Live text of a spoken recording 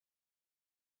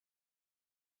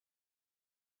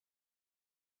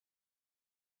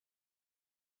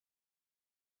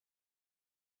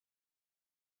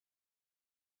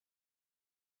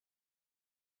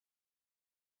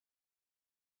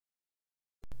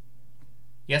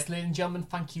Yes, ladies and gentlemen,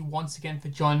 thank you once again for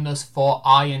joining us for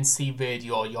INC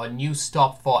Radio, your new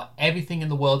stop for everything in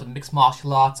the world of mixed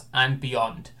martial arts and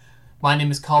beyond. My name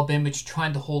is Carl Bimbich,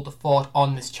 trying to hold the fort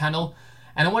on this channel,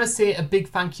 and I want to say a big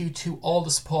thank you to all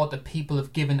the support that people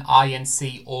have given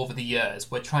INC over the years.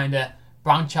 We're trying to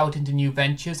branch out into new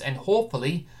ventures, and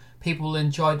hopefully people will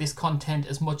enjoy this content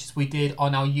as much as we did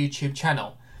on our YouTube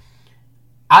channel.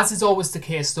 As is always the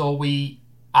case though, we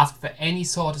ask for any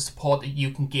sort of support that you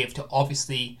can give to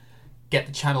obviously get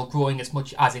the channel growing as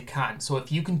much as it can. So if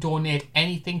you can donate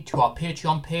anything to our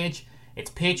Patreon page,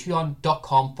 it's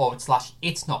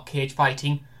patreon.com/It's Not Cage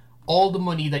Fighting. All the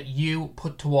money that you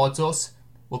put towards us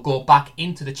will go back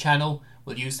into the channel.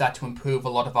 We'll use that to improve a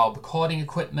lot of our recording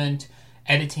equipment,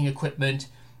 editing equipment,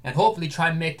 and hopefully try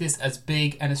and make this as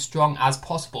big and as strong as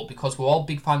possible, because we're all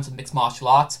big fans of mixed martial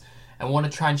arts and want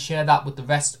to try and share that with the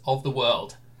rest of the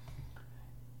world.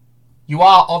 You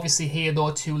are obviously here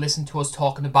though to listen to us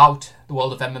talking about the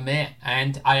world of MMA,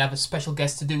 and I have a special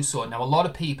guest to do so. Now, a lot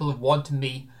of people have wanted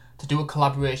me to do a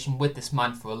collaboration with this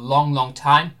man for a long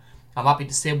time. I'm happy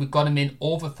to say we've got him in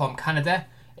over from Canada.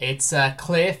 It's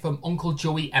Clay from Uncle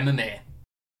Joey MMA.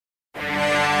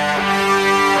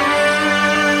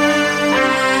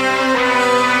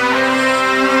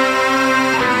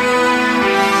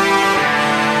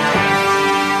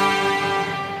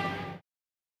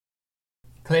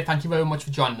 Clay, thank you very much for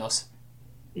joining us.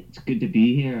 It's good to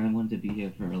be here. I wanted to be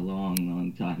here for a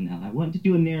long time now. I wanted to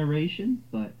do a narration,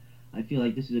 but I feel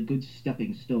like this is a good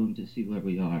stepping stone to see where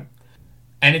we are.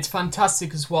 And it's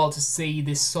fantastic as well to see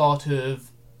this sort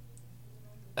of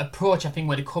approach, I think,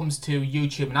 when it comes to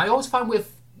YouTube. And I always find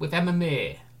with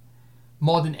MMA,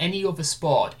 more than any other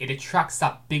sport, it attracts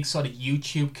that big sort of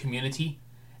YouTube community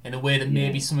in a way that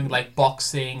maybe something like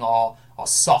boxing or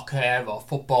soccer or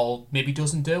football maybe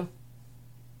doesn't do.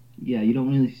 Yeah, you don't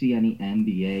really see any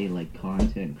NBA like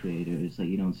content creators. Like,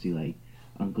 you don't see like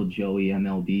Uncle Joey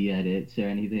MLB edits or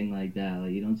anything like that.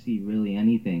 Like, you don't see really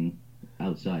anything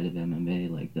outside of MMA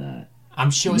like that.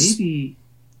 I'm sure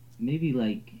maybe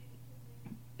like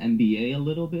NBA a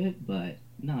little bit, but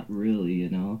not really, you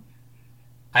know.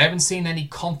 I haven't seen any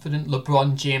confident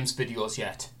LeBron James videos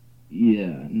yet.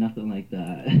 Yeah, nothing like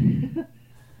that.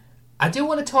 I do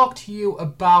want to talk to you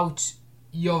about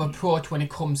your approach when it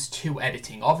comes to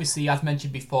editing. Obviously, as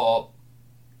mentioned before,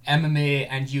 MMA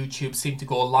and YouTube seem to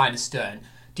go line astern.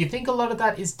 Do you think a lot of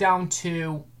that is down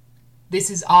to this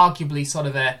is arguably sort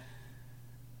of a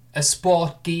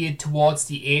sport geared towards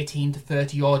the 18 to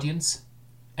 30 audience,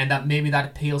 and that maybe that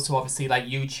appeals to obviously like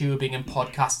YouTubing and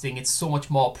podcasting? It's so much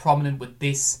more prominent with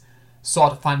this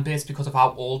sort of fan base because of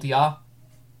how old they are?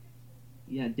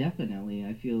 Yeah, definitely.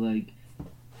 I feel like,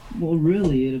 well,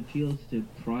 really, it appeals to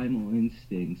primal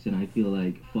instincts, and I feel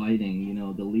like fighting, you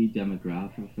know, the lead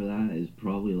demographic for that is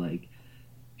probably like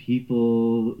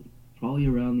people probably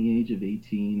around the age of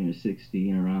 18 or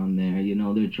 16, around there. You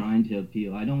know, they're trying to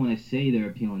appeal. I don't want to say they're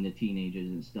appealing to teenagers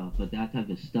and stuff, but that type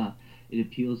of stuff, it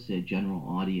appeals to a general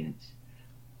audience.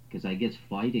 Because I guess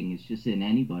fighting is just in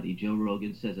anybody. Joe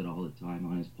Rogan says it all the time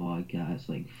on his podcast.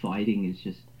 Like, fighting is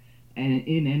just, and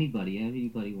in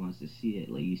anybody wants to see it.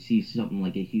 Like, you see something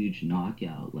like a huge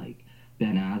knockout, like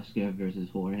Ben Askren versus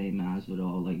Jorge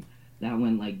Masvidal, like that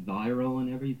went like viral and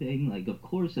everything. Like, of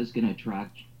course that's gonna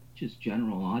attract just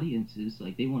general audiences.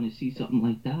 Like, they want to see something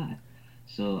like that.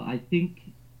 So I think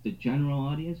the general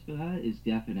audience for that is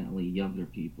definitely younger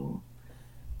people.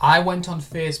 I went on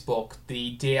Facebook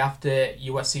the day after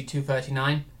UFC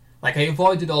 239. Like, I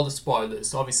avoided all the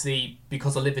spoilers. Obviously,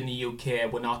 because I live in the UK,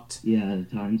 we're not... Yeah, the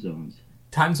time zones.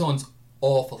 Time zone's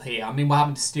awful here. I mean, we're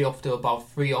having to stay up till about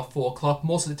 3 or 4 o'clock.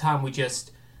 Most of the time, we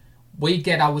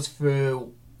get ours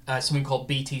through something called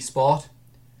BT Sport.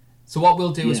 So what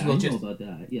we'll do is we'll just... I know about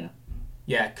that, yeah.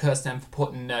 Yeah, curse them for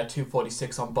putting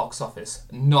 246 on box office.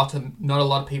 Not a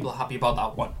lot of people are happy about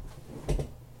that one.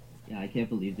 Yeah, I can't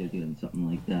believe they're doing something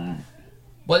like that.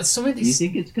 Well, it's something. Do you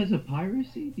think it's because of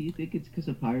piracy?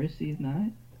 In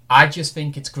that? I just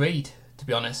think it's greed, to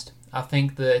be honest. I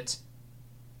think that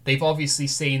they've obviously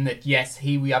seen that, yes,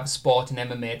 here we have a sport in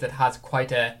MMA that has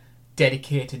quite a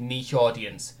dedicated niche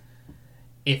audience.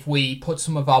 If we put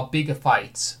some of our bigger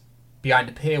fights behind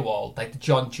a paywall, like the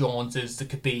John Joneses, the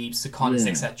Khabibs, the Connors,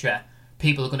 etc.,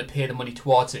 people are going to pay the money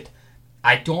towards it.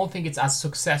 I don't think it's as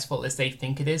successful as they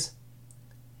think it is.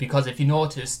 Because if you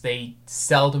notice, they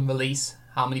seldom release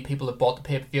how many people have bought the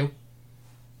pay-per-view.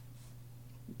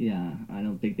 Yeah, I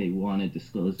don't think they want to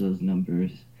disclose those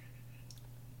numbers.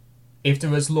 If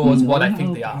they're as low as what I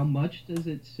think they are. How much does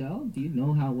it sell? Do you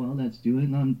know how well that's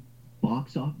doing on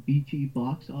BT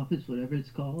box office, whatever it's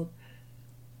called?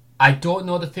 I don't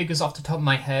know the figures off the top of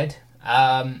my head.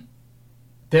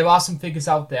 There are some figures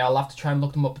out there. I'll have to try and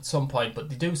look them up at some point, but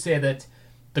they do say that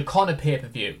the Conor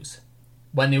pay-per-views,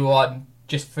 when they were on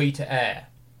just free to air,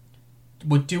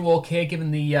 would do okay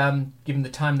given the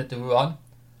time that they were on,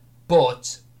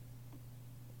 but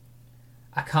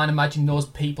I can't imagine those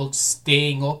people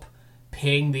staying up,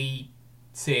 paying the,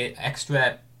 say,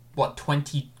 extra, what,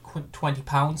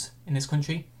 £20 in this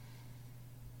country.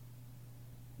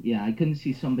 Yeah, I couldn't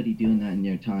see somebody doing that in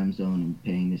their time zone and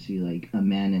paying to see like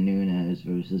Amanda Nunes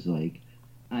versus like,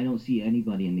 I don't see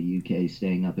anybody in the UK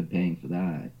staying up and paying for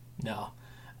that. No.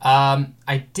 Am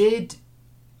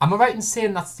I right in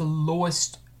saying that's the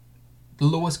lowest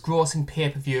grossing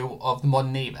pay-per-view of the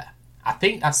modern era?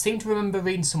 I seem to remember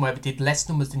reading somewhere it did less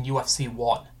numbers than UFC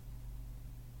 1.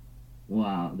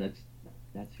 Wow, that's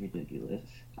ridiculous.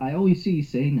 I always see you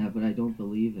saying that, but I don't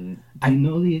believe it. Do you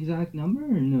know the exact number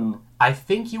or no? I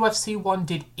think UFC 1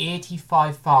 did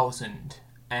 85,000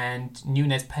 and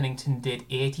Nunes Pennington did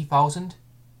 80,000.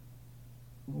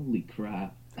 Holy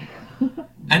crap.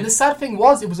 And the sad thing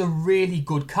was, it was a really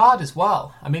good card as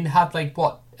well. I mean, it had like,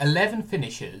 what, 11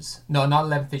 finishes? No, not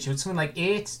 11 finishes. It was something like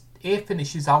 8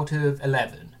 finishes out of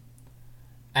 11.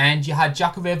 And you had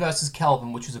Jacare versus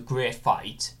Kelvin, which was a great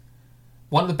fight.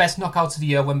 One of the best knockouts of the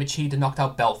year when Machida knocked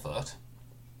out Belfort.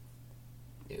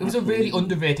 It was a really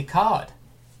underrated card.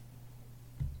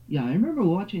 Yeah, I remember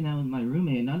watching that with my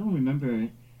roommate, and I don't remember.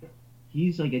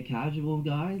 He's like a casual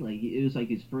guy. Like it was like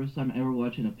his first time ever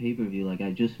watching a pay-per-view. Like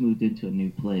I just moved into a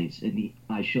new place, and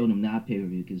I showed him that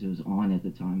pay-per-view because it was on at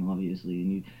the time, obviously.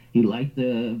 And he liked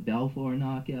the Belfort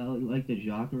knockout. He liked the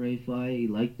Jacare fight. He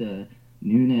liked the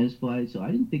Nunes fight. So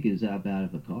I didn't think it was that bad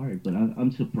of a card, but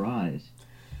I'm surprised.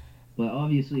 But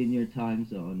obviously, in your time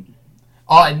zone.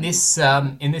 Oh, in this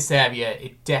area,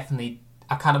 it definitely,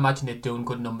 I can't imagine it doing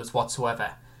good numbers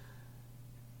whatsoever.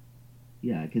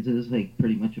 Yeah, because it was like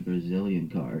pretty much a Brazilian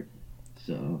card.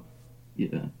 So,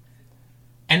 yeah.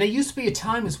 And there used to be a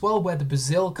time as well where the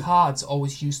Brazil cards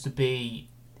always used to be,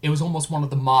 it was almost one of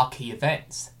the marquee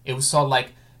events. It was sort of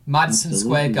like Madison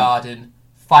Square Garden,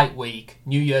 Fight Week,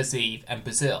 New Year's Eve, and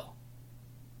Brazil.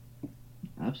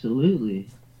 Absolutely.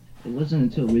 It wasn't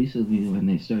until recently when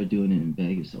they started doing it in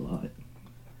Vegas a lot.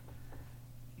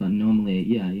 But normally,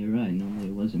 yeah, you're right. Normally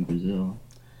it was in Brazil.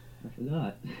 I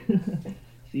forgot.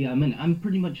 See, I mean, I'm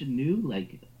pretty much new.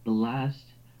 Like,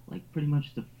 pretty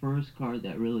much the first card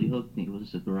that really hooked me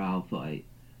was the Barao fight.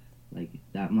 Like,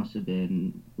 that must have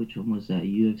been, which one was that?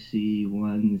 UFC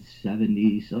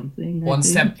 170 something?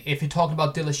 If you're talking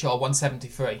about Dillashaw,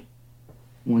 173.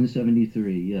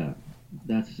 173, yeah.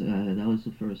 That was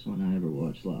the first one I ever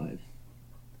watched live.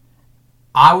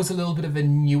 I was a little bit of a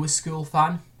newer school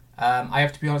fan. I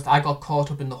have to be honest, I got caught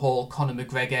up in the whole Conor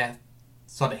McGregor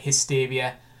sort of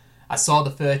hysteria. I saw the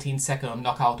 13-second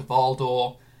knockout of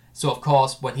Aldo. So, of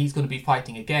course, when he's going to be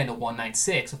fighting again at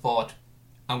 196, I thought,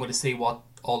 I'm going to see what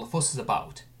all the fuss is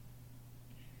about.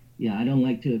 Yeah, I don't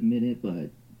like to admit it,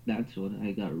 but that's when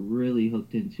I got really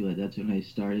hooked into it. That's when I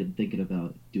started thinking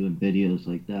about doing videos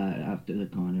like that after the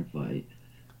Conor fight.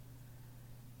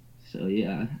 So,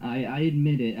 yeah, I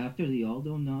admit it. After the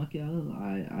Aldo knockout,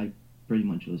 I pretty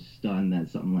much was stunned that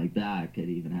something like that could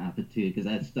even happen too, because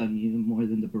that stunned me even more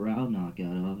than the Barao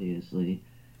knockout, obviously.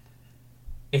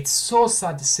 It's so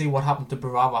sad to see what happened to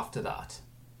Barao after that.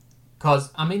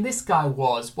 Because, I mean, this guy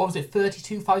was,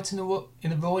 32 fights in a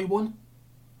row he won?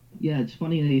 Yeah, it's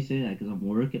funny that you say that, because I'm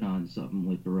working on something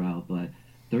with Barao, but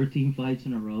 13 fights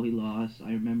in a row he lost.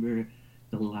 I remember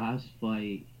the last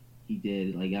fight he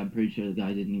did, like, I'm pretty sure the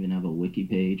guy didn't even have a wiki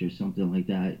page or something like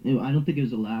that. I don't think it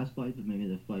was the last fight, but maybe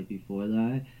the fight before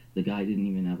that. The guy didn't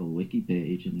even have a wiki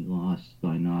page, and he lost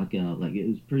by knockout. Like, it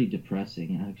was pretty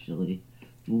depressing, actually.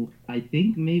 Well, I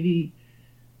think maybe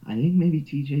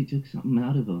TJ took something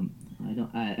out of him.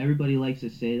 Everybody likes to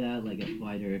say that, like a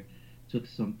fighter took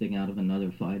something out of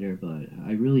another fighter, but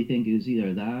I really think it was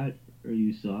either that or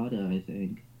USADA, I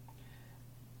think.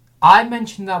 I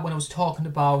mentioned that when I was talking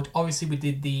about, obviously we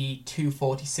did the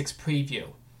 246 preview,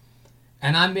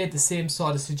 and I made the same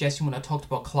sort of suggestion when I talked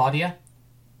about Claudia,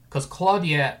 because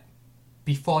Claudia,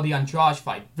 before the Andrade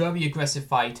fight, very aggressive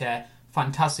fighter,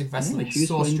 fantastic wrestling, Yeah, she was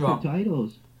so strong. For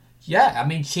titles. Yeah, I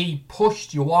mean, she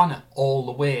pushed Joanna all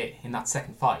the way in that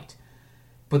second fight.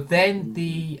 But then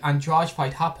the Andrade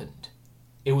fight happened.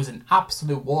 It was an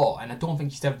absolute war, and I don't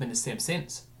think she's ever been the same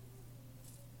since.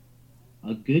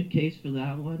 A good case for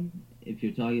that one, if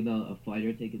you're talking about a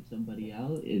fighter taking somebody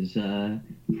out, is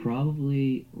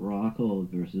probably Rockhold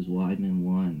versus Weidman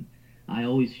 1. I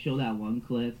always show that one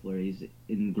clip where he's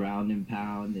in ground and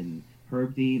pound, and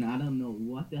Herb Dean, I don't know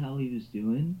what the hell he was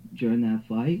doing during that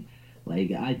fight,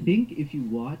 Like, I think if you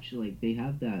watch, like, they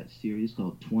have that series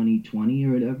called 2020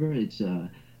 or whatever. It's a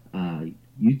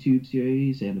YouTube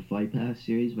series and a Fight Pass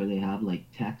series where they have, like,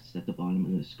 text at the bottom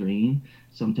of the screen.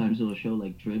 Sometimes it'll show,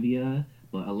 like, trivia,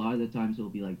 but a lot of the times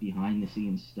it'll be, like, behind the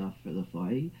scenes stuff for the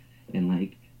fight. And,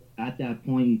 like, at that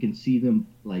point, you can see them,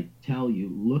 like, tell you,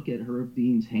 look at Herb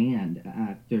Dean's hand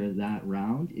after that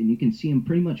round, and you can see him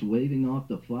pretty much waving off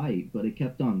the fight, but it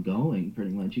kept on going,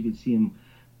 pretty much. You could see him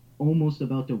almost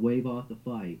about to wave off the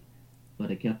fight, but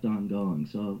it kept on going.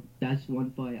 So that's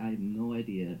one fight I have no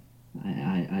idea.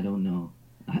 I don't know.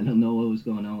 I don't know what was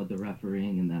going on with the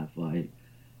refereeing in that fight.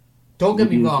 Don't get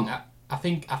me Maybe wrong. I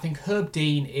think Herb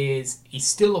Dean he's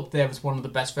still up there as one of the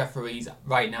best referees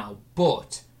right now.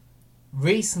 But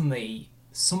recently,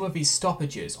 some of his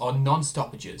stoppages or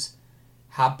non-stoppages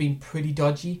have been pretty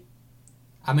dodgy.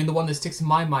 I mean, the one that sticks in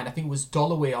my mind, I think it was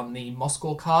Dollaway on the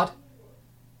Moscow card.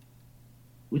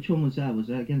 which one was that? Was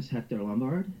that against Hector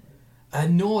Lombard?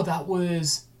 No, that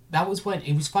was when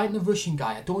he was fighting the Russian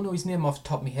guy. I don't know his name off the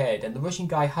top of my head, and the Russian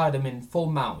guy had him in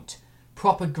full mount,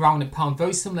 proper ground and pound,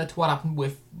 very similar to what happened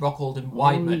with Rockhold and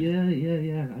Weidman. Oh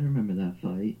yeah. I remember that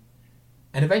fight.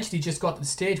 And eventually just got to the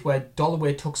stage where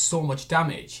Dollaway took so much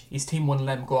damage, his team wouldn't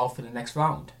let him go out for the next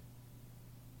round.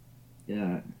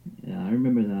 Yeah, I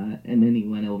remember that. And then he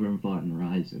went over and fought in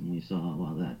Rise, and we saw how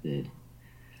well that did.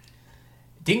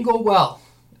 Didn't go well.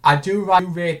 I do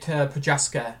rate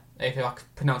Prochaska, if I can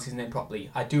pronounce his name properly.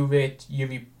 I do rate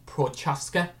Yuri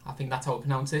Prochaska. I think that's how I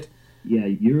pronounce it. Yeah,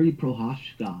 Yuri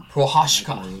Prohashka.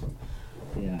 Prohashka.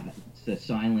 Yeah, it's a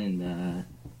silent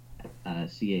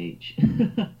CH.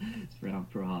 It's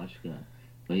pronounced Prohashka.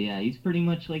 But yeah, he's pretty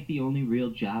much like the only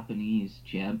real Japanese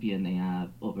champion they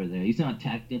have over there. He's not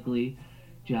technically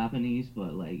Japanese,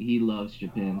 but like he loves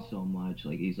Japan so much.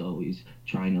 Like he's always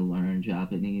trying to learn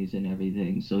Japanese and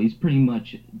everything. So he's pretty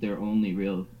much their only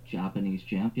real Japanese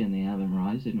champion they have in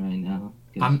Ryzen right now.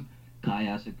 Because Kai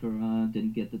Asakura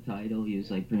didn't get the title. He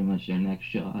was like pretty much their next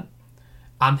shot.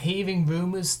 I'm hearing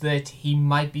rumours that he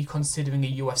might be considering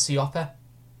a UFC offer.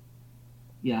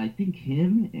 Yeah, I think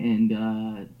him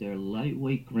and their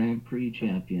lightweight Grand Prix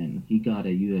champion, he got a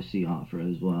UFC offer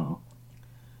as well.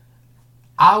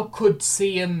 I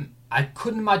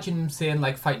couldn't imagine him saying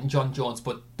like fighting John Jones,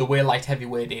 but the way light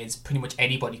heavyweight is, pretty much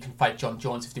anybody can fight John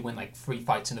Jones if they win like 3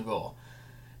 fights in a row.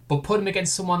 But put him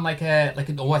against someone like an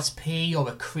OSP or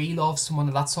a Krylov, someone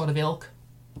of that sort of ilk.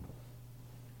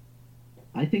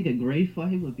 I think a great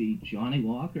fight would be Johnny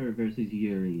Walker versus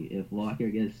Yuri. If Walker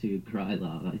gets to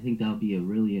Krylov, I think that would be a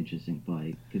really interesting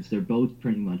fight because they're both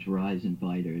pretty much rising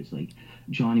fighters. Like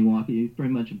Johnny Walker is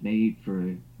pretty much made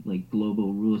for like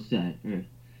global rule set. Or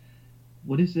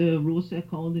what is the rule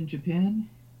set called in Japan?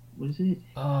 What is it?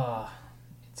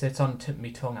 It's on the tip of my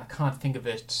tongue. I can't think of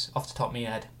it off the top of my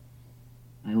head.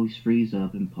 I always freeze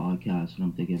up in podcasts when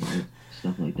I'm thinking about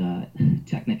stuff like that.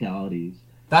 Technicalities.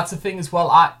 That's the thing as well.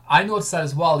 I noticed that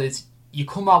as well, is you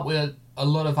come out with a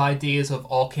lot of ideas of,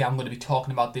 okay, I'm going to be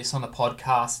talking about this on a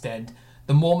podcast, and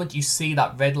the moment you see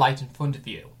that red light in front of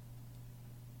you,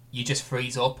 you just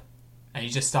freeze up and you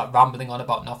just start rambling on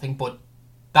about nothing. But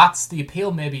that's the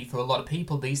appeal maybe for a lot of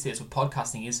people these days with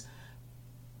podcasting, is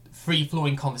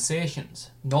free-flowing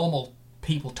conversations, normal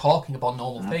people talking about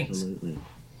normal things. Absolutely.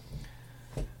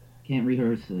 Can't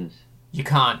rehearse this. You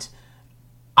can't.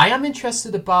 I am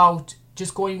interested about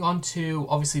just going on to,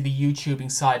 obviously, the YouTubing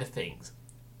side of things.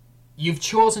 You've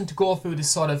chosen to go through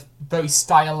this sort of very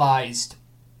stylized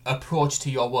approach to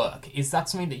your work. Is that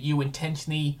something that you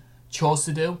intentionally chose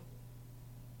to do?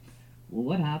 Well,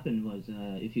 what happened was,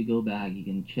 if you go back, you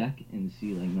can check and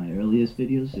see, like, my earliest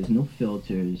videos. There's no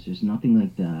filters. There's nothing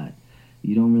like that.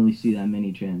 You don't really see that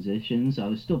many transitions. I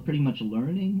was still pretty much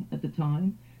learning at the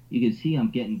time. You can see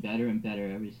I'm getting better and better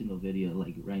every single video.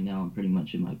 Like, right now, I'm pretty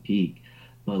much in my peak.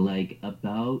 But, like,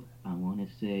 about, I want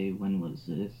to say, when was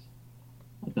this?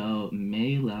 About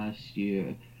May last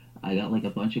year, I got, like, a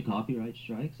bunch of copyright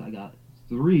strikes. I got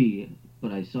 3,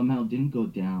 but I somehow didn't go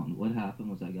down. What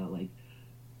happened was I got, like,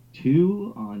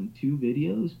 2 on 2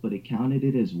 videos, but it counted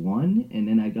it as 1. And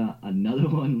then I got another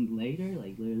one later,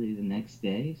 like, literally the next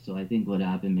day. So I think what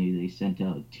happened, maybe they sent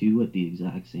out 2 at the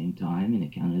exact same time, and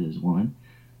it counted as 1.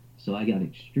 So I got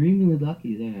extremely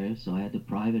lucky there, so I had to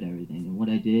private everything. And what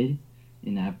I did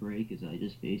in that break is I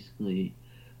just basically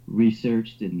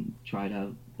researched and tried out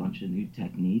a bunch of new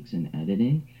techniques in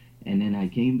editing, and then I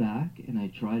came back and I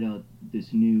tried out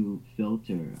this new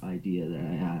filter idea that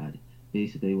I had.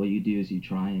 Basically what you do is you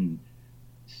try and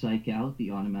psych out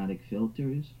the automatic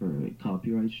filters for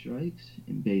copyright strikes,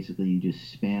 and basically you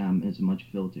just spam as much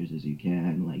filters as you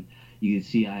can. Like you can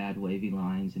see I add wavy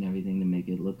lines and everything to make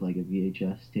it look like a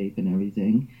VHS tape and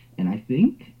everything. And I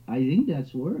think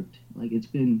that's worked. Like it's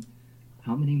been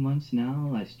how many months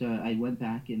now? I went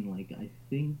back in like I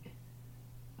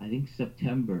think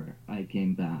September I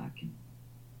came back,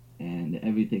 and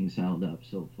everything's held up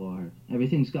so far.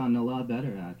 Everything's gotten a lot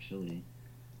better actually.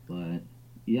 But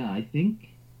yeah, I think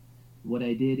what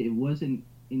I did, it wasn't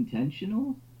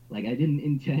intentional. Like I didn't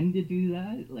intend to do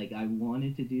that. Like I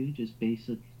wanted to do just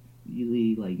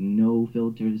basically like no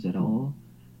filters at all.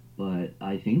 But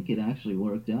I think it actually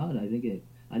worked out. I think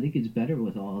it's better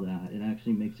with all that. It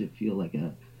actually makes it feel like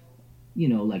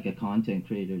like a content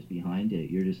creator's behind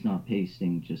it. You're just not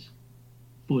pasting just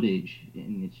footage,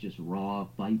 and it's just raw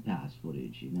fight pass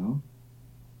footage.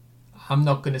 I'm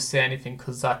not going to say anything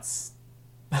because that's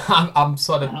I'm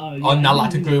sort of Oh yeah, on I that didn't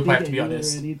latter even group, I think have to of be you or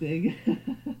honest.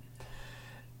 anything.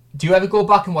 Do you ever go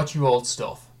back and watch your old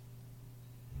stuff?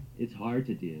 It's hard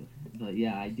to do, but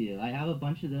yeah, I do. I have a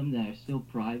bunch of them that are still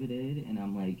privated, and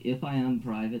I'm like, if I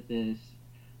unprivate this,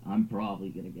 I'm probably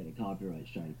gonna get a copyright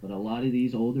strike. But a lot of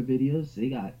these older videos, they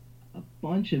got a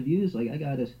bunch of views. Like I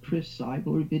got a Chris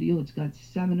Cyborg video, it's got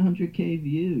 700K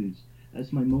views.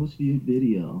 That's my most viewed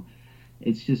video.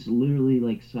 It's just literally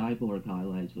like Cyborg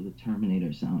highlights with a Terminator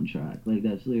soundtrack. Like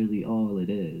that's literally all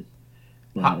it is.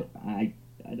 How, But I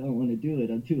don't want to do it.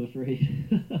 I'm too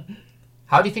afraid.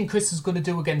 how do you think Chris is going to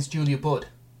do against Julia Budd?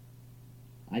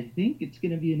 I think it's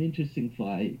going to be an interesting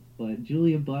fight, but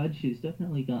Julia Budd, she's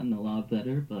definitely gotten a lot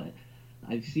better, but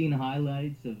I've seen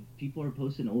highlights of people are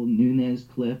posting old Nunes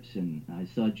clips, and I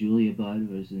saw Julia Budd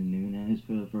versus Nunes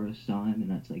for the first time, and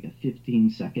that's like a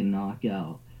 15-second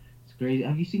knockout. It's crazy.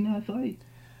 Have you seen that fight?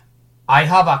 I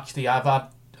have actually.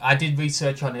 I did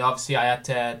research on it. Obviously, I had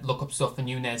to look up stuff for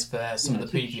Nunez for some Yeah,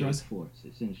 of the it's in Strike previews. Force.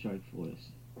 It's in Strike Force.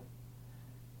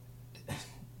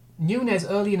 Nunez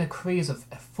early in her career is a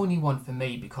funny one for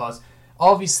me because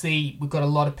obviously we've got a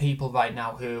lot of people right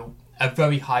now who are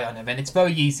very high on her, and it's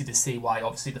very easy to see why.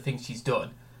 Obviously, the things she's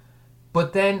done,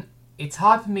 but then it's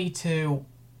hard for me to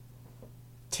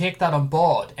take that on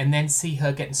board and then see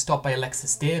her getting stopped by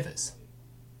Alexis Davis.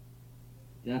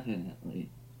 Definitely.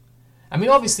 I mean,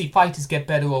 obviously, fighters get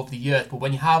better over the years, but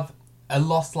when you have a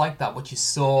loss like that, which is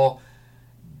so,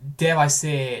 dare I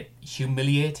say,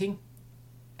 humiliating,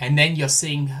 and then you're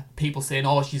seeing people saying,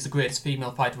 oh, she's the greatest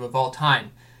female fighter of all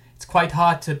time, it's quite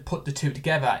hard to put the two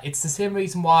together. It's the same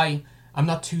reason why I'm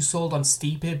not too sold on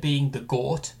Stipe being the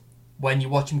GOAT when you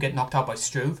watch him get knocked out by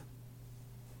Struve.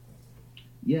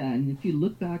 Yeah, and if you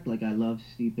look back, like I love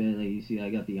Stipe. Like you see, I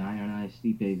got the Iron Eye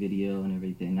Stipe video and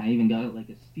everything. I even got like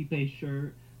a Stipe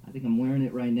shirt. I think I'm wearing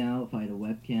it right now. If I had a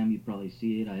webcam, you'd probably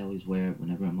see it. I always wear it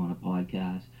whenever I'm on a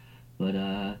podcast. But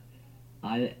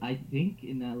I think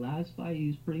in that last fight, he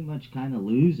was pretty much kind of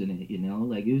losing it.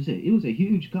 Like it was a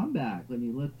huge comeback when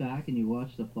you look back and you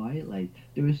watch the fight. Like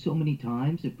there were so many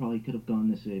times it probably could have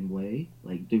gone the same way.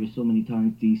 Like there were so many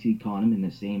times DC caught him in the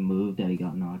same move that he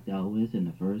got knocked out with in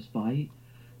the first fight.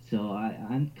 So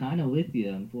I'm kind of with you,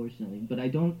 unfortunately, but I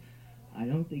don't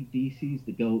think DC's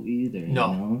the GOAT either.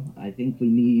 No. I think we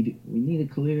need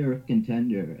a clear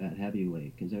contender at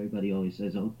heavyweight because everybody always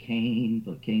says, "Oh, Kane,"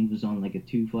 but Kane was on like a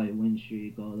 2-fight win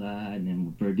streak, all that, and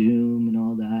then Verdum and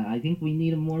all that. I think we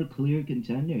need a more clear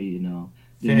contender.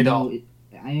 There's no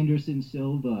Anderson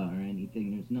Silva or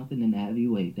anything. There's nothing in the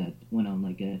heavyweight that went on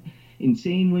like a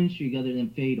insane win streak other than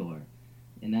Fedor,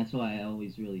 and that's why I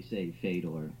always really say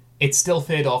Fedor. It's still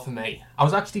Fedor for me. I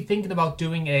was actually thinking about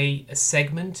doing a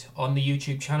segment on the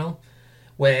YouTube channel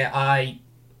where I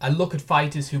look at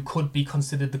fighters who could be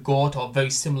considered the GOAT or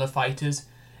very similar fighters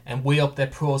and weigh up their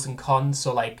pros and cons.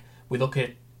 So like we look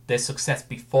at their success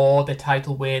before their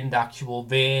title win, the actual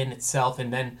reign itself,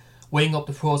 and then weighing up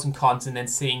the pros and cons and then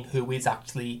seeing who is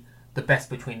actually the best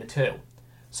between the two.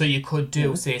 So you could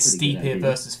do, say, Stipe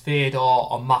versus Fedor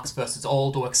or Max versus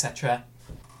Aldo, etc.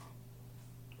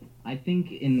 I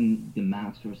think in the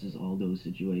Max versus Aldo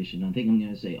situation, I think I'm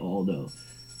going to say Aldo.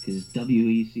 Because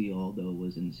WEC Aldo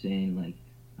was insane. Like,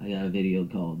 I got a video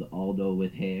called Aldo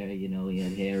with Hair. He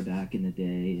had hair back in the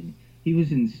day. And he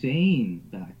was insane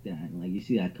back then. Like, you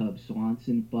see that Cub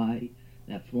Swanson fight,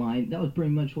 that was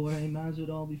pretty much Jorge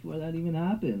Masvidal before that even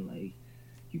happened. Like,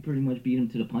 you pretty much beat him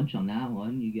to the punch on that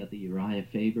one. You got the Uriah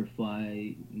Faber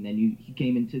fight. And then he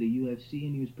came into the UFC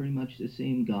and he was pretty much the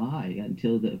same guy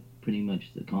until pretty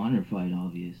much the Conor fight,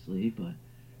 obviously. But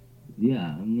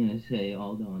yeah, I'm gonna say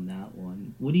Aldo on that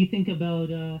one. What do you think about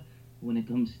when it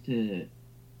comes to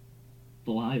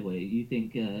flyweight? You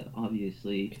think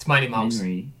obviously it's Mighty Mouse.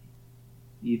 Henry.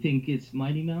 You think it's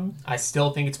Mighty Mouse? I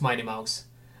still think it's Mighty Mouse.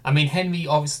 I mean, Henry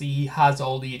obviously he has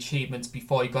all the achievements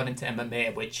before he got into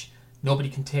MMA, which nobody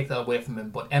can take that away from him.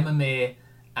 But MMA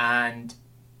and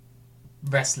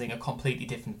wrestling are completely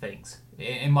different things,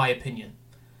 in my opinion.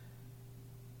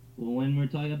 Well, when we're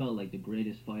talking about like the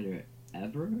greatest fighter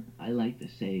ever, I like to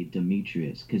say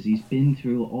Demetrius because he's been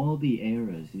through all the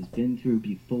eras. He's been through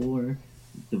before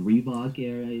the Reebok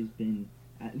era.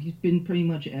 He's been pretty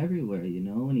much everywhere, you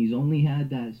know, and he's only had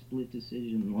that split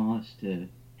decision loss to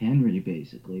Henry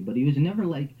basically. But he was never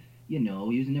like, you know,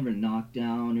 he was never knocked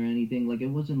down or anything. Like it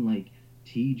wasn't like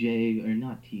TJ or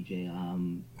not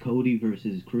TJ, Cody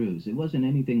versus Cruz. It wasn't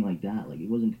anything like that. Like he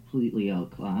wasn't completely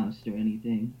outclassed or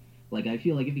anything. Like I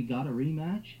feel like if he got a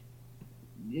rematch,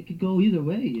 it could go either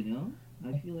way, you know?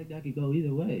 I feel like that could go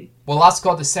either way. Well, that's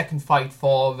got the second fight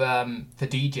for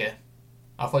DJ.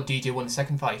 I thought DJ won the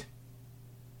second fight.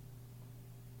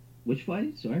 Which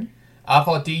fight? Sorry? I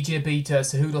thought DJ beat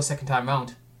Cejudo second time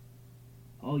round.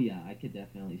 Oh, yeah, I could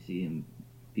definitely see him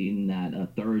beating that a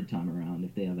third time around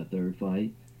if they have a third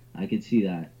fight. I could see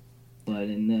that. But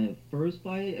in the first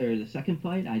fight, or the second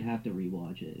fight, I'd have to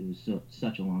rewatch it. It was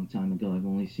such a long time ago. I've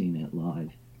only seen it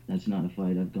live. That's not a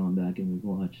fight I've gone back and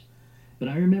rewatched. But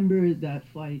I remember that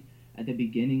fight at the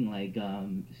beginning, like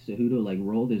Cejudo like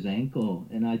rolled his ankle,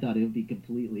 and I thought it would be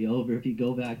completely over if you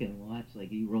go back and watch. Like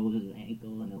he rolled his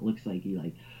ankle, and it looks like he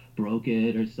like broke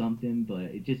it or something, but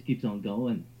it just keeps on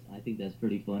going. I think that's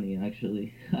pretty funny,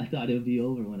 actually. I thought it would be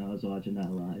over when I was watching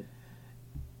that live.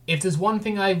 If there's one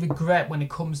thing I regret when it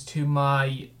comes to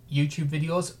my YouTube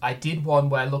videos, I did one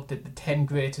where I looked at the 10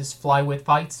 greatest flyweight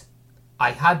fights.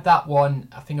 I had that one,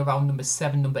 I think around number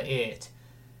 7, number 8.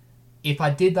 If I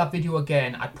did that video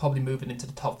again, I'd probably move it into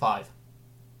the top 5.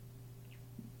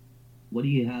 What do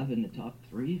you have in the top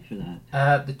 3 for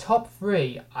that? The top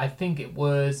 3, I think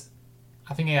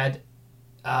I had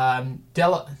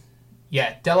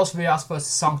Delos Rios versus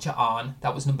Song Cha-an.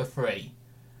 That was number 3.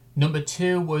 Number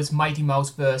 2 was Mighty Mouse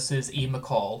versus Ian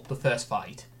McCall, the first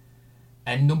fight.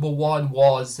 And number 1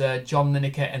 was John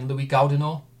Lineker and Louis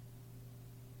Gaudinot.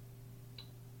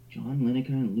 John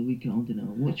Lineker and Louis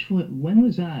Gaudinot. Which one? When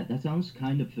was that? That sounds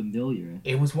kind of familiar.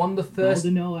 It was one of the first.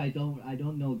 Gaudinot, I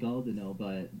don't know Gaudinot,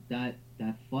 but that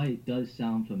fight does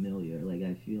sound familiar. Like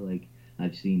I feel like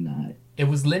I've seen that. It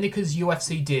was Lineker's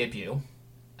UFC debut.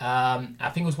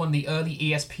 I think it was one of the early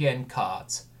ESPN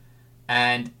cards,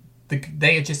 and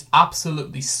they are just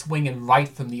absolutely swinging right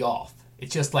from the off.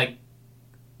 It's just like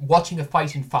watching a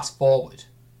fight in fast forward.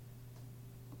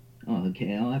 Oh,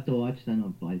 okay. I'll have to watch that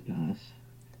on Bypass.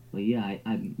 But yeah,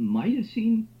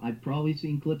 I've probably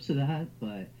seen clips of that,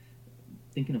 but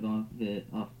thinking about it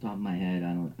off the top of my head,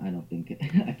 I don't think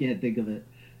I can't think of it.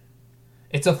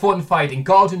 It's a fun fight, and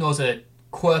Gaudinot's a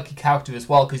quirky character as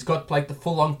well, because he's got like the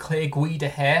full-on Clay Guida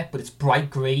hair, but it's bright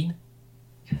green.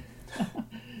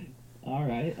 All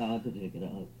right, I'll have to check it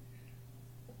out.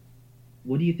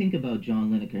 What do you think about John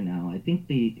Lineker now? I think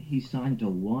he signed to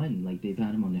ONE. Like they've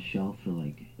had him on the shelf for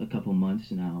like a couple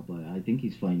months now, but I think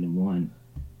he's fighting in ONE.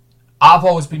 I've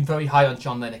always been very high on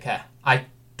John Lineker. I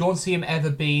don't see him ever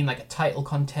being like a title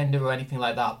contender or anything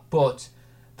like that, but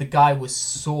the guy was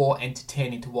so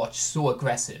entertaining to watch, so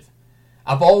aggressive.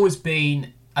 I've always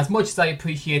been, as much as I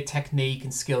appreciate technique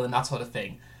and skill and that sort of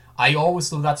thing, I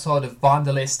always love that sort of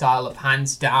Wanderlei style of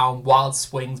hands down, wild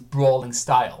swings, brawling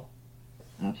style.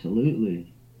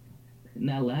 Absolutely. In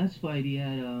that last fight he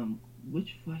had,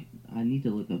 which fight? I need to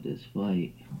look up this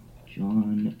fight.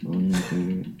 John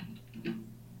Lineker.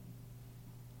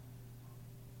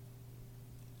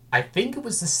 I think it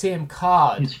was the same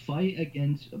card. His fight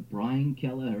against Brian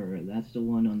Kelleher, that's the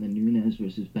one on the Nunes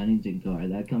versus Bennington card.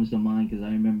 That comes to mind because I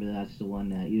remember that's the one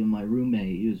that even my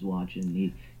roommate, he was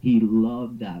watching. He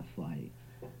loved that fight.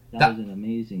 That was an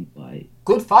amazing fight.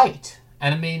 Good fight.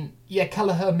 And I mean, yeah,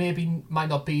 Kelleher might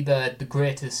not be the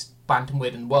greatest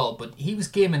bantamweight in the world, but he was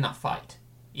game in that fight.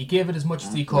 He gave it as much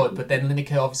as he could, but then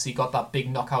Lineker obviously got that big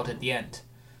knockout at the end.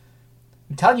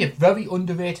 I'm telling you, very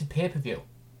underrated pay-per-view.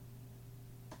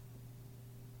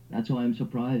 That's why I'm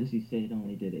surprised he said it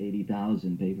only did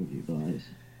 80,000 pay-per-view buys.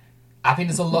 I think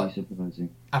there's a lot.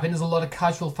 Surprising. I think there's a lot of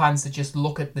casual fans that just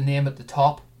look at the name at the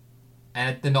top,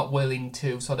 and they're not willing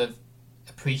to sort of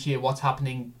appreciate what's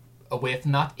happening away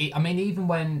from that. I mean, even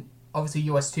when obviously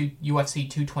UFC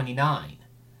 229,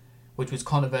 which was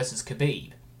Conor versus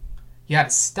Khabib, you had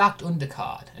a stacked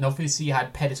undercard, and obviously you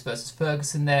had Pettis versus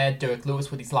Ferguson there, Derek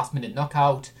Lewis with his last-minute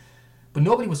knockout, but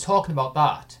nobody was talking about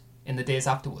that in the days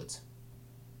afterwards.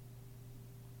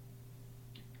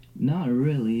 Not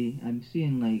really. I'm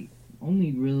seeing like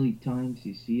only really times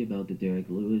you see about the Derek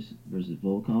Lewis versus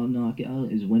Volkov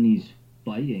knockout is when he's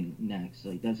fighting next.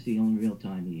 Like that's the only real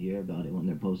time you hear about it when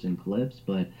they're posting clips.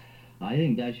 But I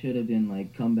think that should have been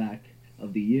like comeback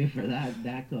of the year for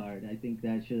that card. I think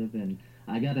that should have been.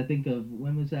 I gotta think of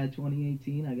when was that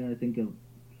 2018. I gotta think of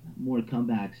more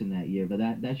comebacks in that year. But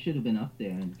that should have been up there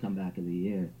in comeback of the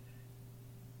year.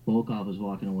 Volkov was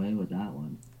walking away with that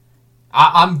one.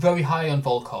 I'm very high on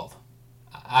Volkov.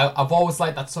 I've always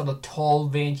liked that sort of tall,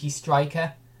 rangy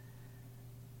striker.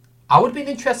 I would have been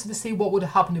interested to see what would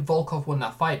have happened if Volkov won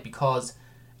that fight, because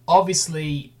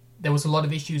obviously there was a lot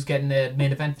of issues getting the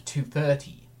main event for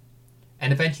 230,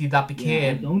 and eventually that became.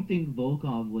 Yeah, I don't think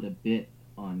Volkov would have bit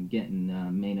on getting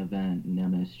main event in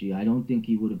MSG. I don't think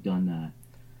he would have done that.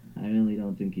 I really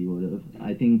don't think he would have.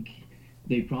 I think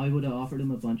they probably would have offered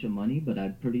him a bunch of money, but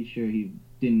I'm pretty sure he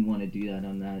didn't want to do that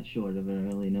on that short of an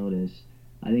early notice.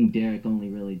 I think Derek only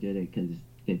really did it because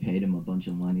they paid him a bunch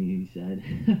of money, he said.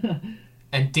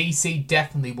 And DC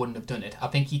definitely wouldn't have done it. I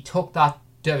think he took that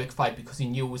Derek fight because he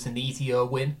knew it was an easier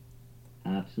win.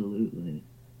 Absolutely.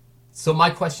 So my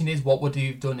question is, what would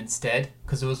you have done instead?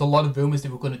 Because there was a lot of rumours they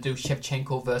were going to do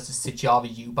Shevchenko versus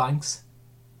Sijara Eubanks.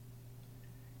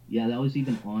 Yeah, that was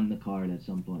even on the card at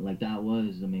some point. Like, that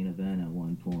was the main event at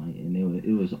one point, and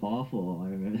it was awful. I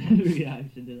remember the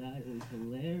reaction to that. It was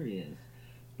hilarious.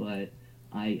 But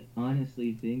I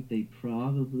honestly think they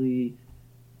probably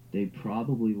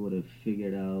would have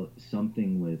figured out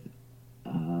something with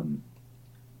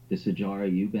the Sijara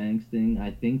Eubanks thing.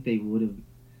 I think they would have.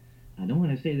 I don't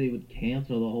want to say they would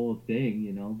cancel the whole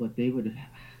thing, but they would.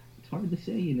 It's hard to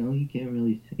say, you can't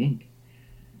really think.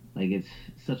 Like, it's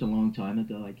such a long time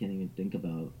ago, I can't even think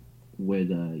about where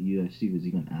the UFC was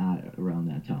even at around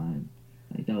that time.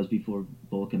 Like, that was before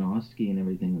Volkanovski and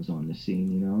everything was on the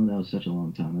scene, That was such a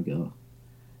long time ago.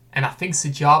 And I think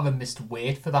Sijara missed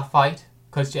weight for that fight,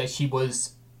 because she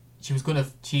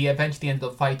eventually ended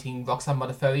up fighting Roxanne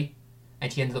Modafferi,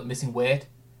 and she ended up missing weight.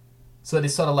 So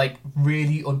this sort of like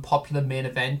really unpopular main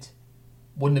event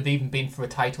wouldn't have even been for a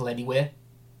title anyway.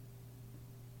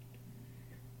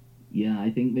 Yeah,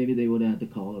 I think maybe they would have had to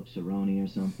call up Cerrone or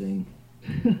something.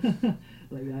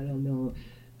 Like, I don't know.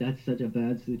 That's such a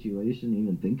bad situation to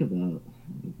even think about.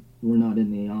 We're not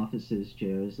in the office's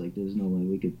chairs. Like, there's no way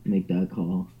we could make that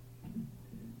call.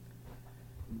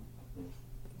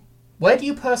 Where do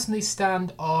you personally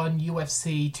stand on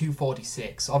UFC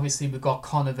 246? Obviously, we've got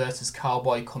Conor versus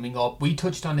Cowboy coming up. We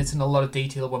touched on this in a lot of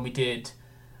detail when we did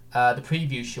the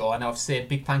preview show, and I've said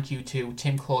big thank you to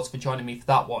Tim Close for joining me for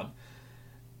that one.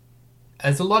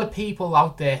 There's a lot of people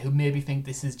out there who maybe think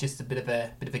this is just a bit of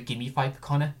a gimme fight for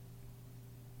Conor.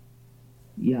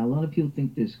 Yeah, a lot of people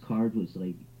think this card was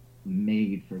like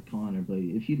made for Conor, but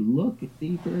if you look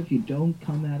deeper, if you don't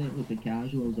come at it with a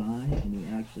casual's eye and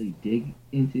you actually dig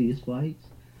into these fights,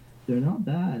 they're not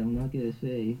bad. I'm not gonna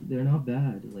say they're not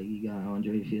bad. Like, you got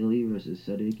Andre Fili versus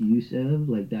Sadiq Youssef,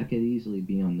 like that could easily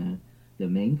be on the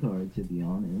main card, to be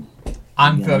honest.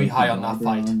 I'm very high on that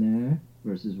fight. On there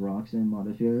versus Roxanne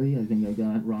Modafferi. I think I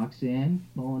got Roxanne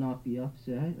pulling off the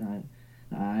upset.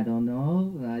 I don't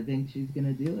know. I think she's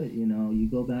gonna do it. You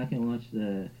go back and watch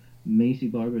the Macy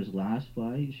Barber's last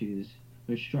fight.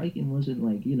 Her striking wasn't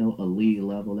like elite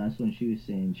level. That's when she was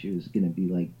saying she was gonna be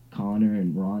like Conor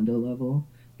and Ronda level.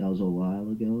 That was a while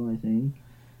ago, I think.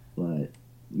 But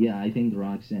yeah, I think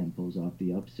Roxanne pulls off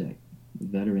the upset.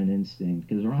 Veteran instinct,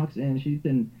 because Roxanne, she's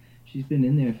been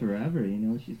in there forever.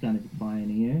 She's kind of a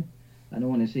pioneer. I don't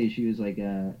want to say she was like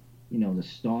the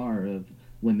star of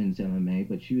women's MMA,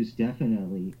 but she was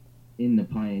definitely in the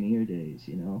pioneer days,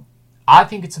 I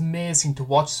think it's amazing to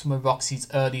watch some of Roxy's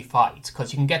early fights,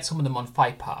 because you can get some of them on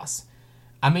Fight Pass.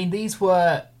 I mean, these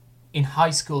were in high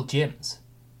school gyms,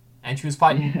 and she was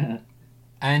fighting. Yeah.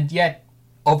 And yet,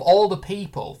 of all the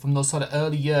people from those sort of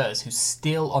early years who's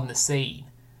still on the scene,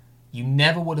 you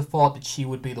never would have thought that she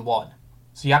would be the one.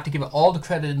 So you have to give her all the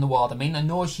credit in the world. I mean, I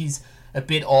know she's a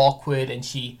bit awkward and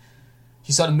she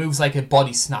sort of moves like a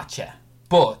body snatcher,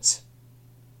 but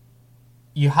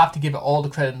you have to give her all the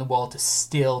credit in the world to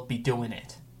still be doing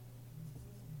it.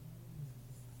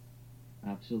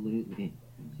 Absolutely.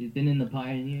 She's been in the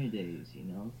pioneer days,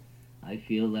 I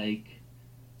feel like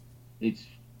it's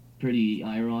pretty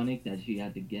ironic that she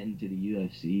had to get into the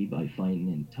UFC by fighting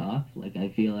in Tough. Like, I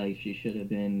feel like she should have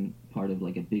been part of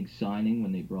like a big signing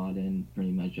when they brought in pretty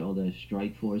much all the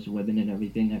Strikeforce women and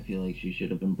everything. I feel like she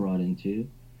should have been brought in too.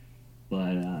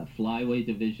 But flyweight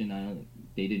division,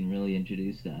 they didn't really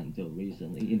introduce that until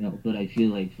recently, But I feel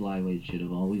like flyweight should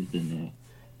have always been there.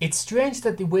 It's strange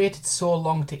that they waited so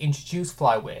long to introduce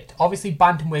flyweight. Obviously,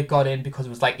 bantamweight got in because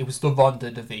it was the Ronda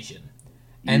division,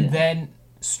 and then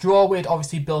strawweight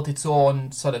obviously built its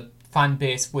own sort of fan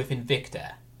base with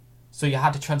Invicta. So you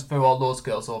had to transfer all those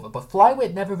girls over. But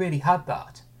flyweight never really had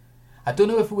that. I don't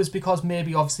know if it was because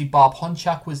maybe obviously Barb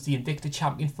Honchak was the Invicta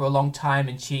champion for a long time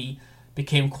and she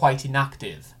became quite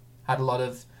inactive. Had a lot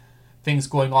of things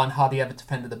going on, hardly ever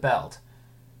defended the belt.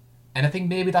 And I think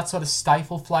maybe that sort of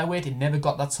stifled flyweight. It never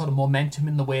got that sort of momentum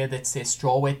in the way that, say,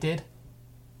 strawweight did.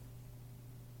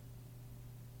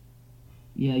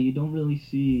 Yeah, you don't really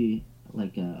see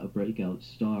like a breakout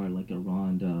star like a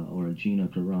Ronda or a Gina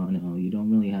Carano. You don't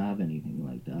really have anything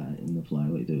like that in the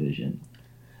flyweight division.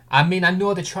 I mean, I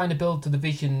know they're trying to build the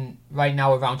division right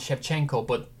now around Shevchenko,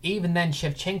 but even then,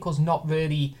 Shevchenko's not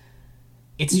really...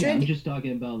 It's strange. I'm just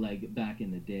talking about like back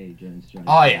in the day during strike.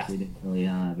 Oh, yeah. They didn't really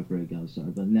have a breakout star,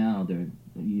 but now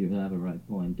you have a right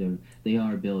point. They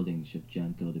are building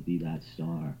Shevchenko to be that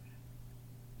star.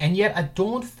 And yet, I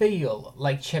don't feel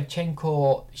like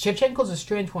Shevchenko's a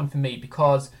strange one for me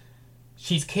because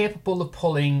she's capable of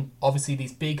pulling, obviously,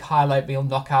 these big highlight reel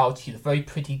knockouts. She's a very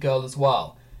pretty girl as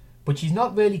well. But she's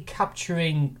not really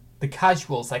capturing the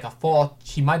casuals like I thought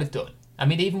she might have done. I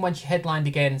mean, even when she headlined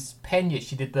against Pena,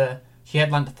 she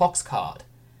headlined the Fox card.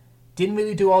 Didn't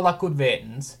really do all that good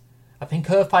ratings. I think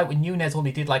her fight with Nunes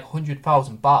only did like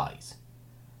 100,000 buys.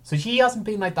 So she hasn't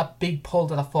been like that big pull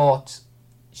that I thought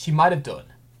she might have done.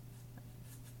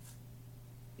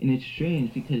 And it's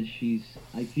strange because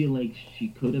I feel like she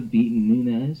could have beaten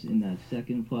Nunes in that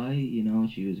second fight. You know,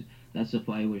 that's the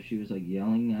fight where she was like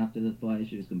yelling after the fight.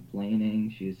 She was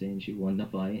complaining. She was saying she won the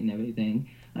fight and everything.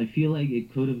 I feel like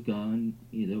it could have gone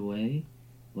either way,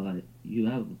 but you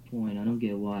have a point. I don't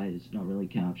get why it's not really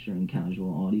capturing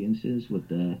casual audiences with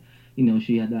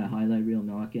she had that highlight reel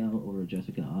knockout over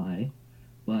Jessica Ai.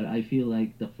 But I feel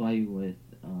like the fight with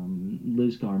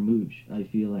Liz Carmouche, I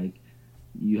feel like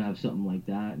you have something like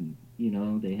that, and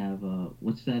they have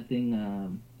what's that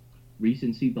thing,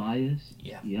 recency bias.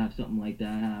 Yeah. You have something like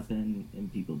that happen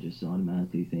and people just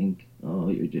automatically think, oh,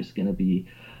 you're just gonna be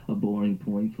a boring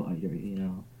point fighter.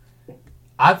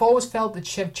 I've always felt that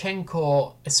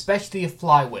Shevchenko, especially a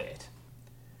flyweight,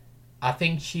 I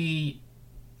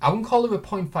wouldn't call her a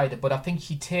point fighter, but I think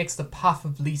she takes the path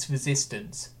of least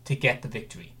resistance to get the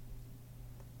victory.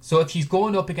 So if she's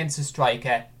going up against a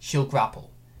striker, she'll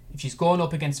grapple. If she's going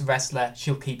up against a wrestler,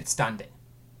 she'll keep it standing.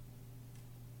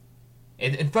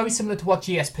 It's very similar to what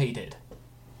GSP did.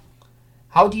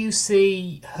 How do you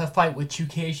see her fight with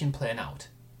Chukasian playing out?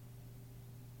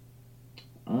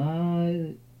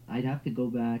 I'd have to go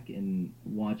back and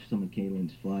watch some of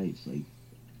Kaylin's fights. Like,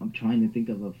 I'm trying to think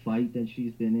of a fight that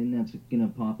she's been in that's gonna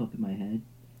pop up in my head.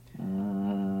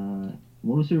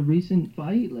 What was her recent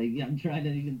fight? Like, I'm trying to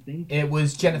even think. It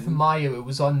was Jennifer Maia. It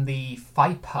was on the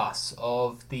Fight Pass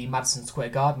of the Madison Square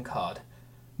Garden card.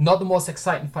 Not the most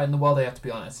exciting fight in the world, I have to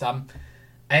be honest. I'm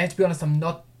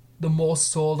not the most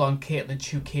sold on Katlyn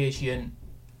Chookagian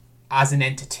as an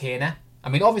entertainer. I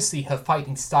mean, obviously, her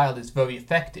fighting style is very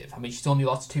effective. I mean, she's only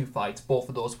lost 2 fights. Both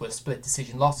of those were split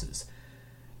decision losses.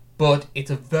 But it's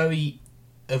a very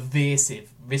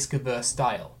evasive, risk-averse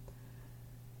style.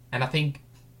 And I think,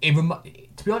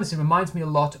 to be honest, it reminds me a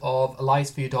lot of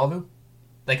Elias Theodorou.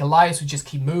 Like, Elias would just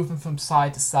keep moving from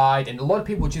side to side, and a lot of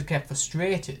people would just get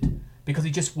frustrated because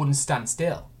he just wouldn't stand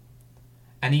still.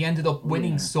 And he ended up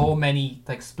winning so many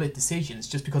split decisions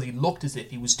just because he looked as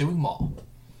if he was doing more.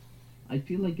 I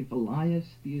feel like if Elias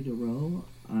Theodorou,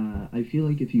 I feel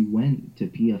like if he went to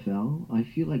PFL, I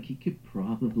feel like he could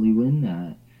probably win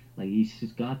that. Like, he's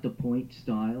got the point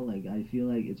style. Like, I feel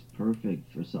like it's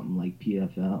perfect for something like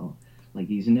PFL. Like,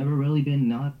 he's never really been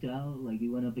knocked out. Like, he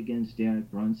went up against Derek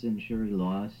Brunson. Sure, he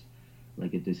lost,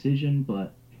 like, a decision,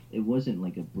 but it wasn't,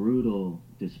 like, a brutal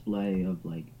display of,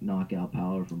 like, knockout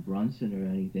power from Brunson or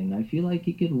anything. I feel like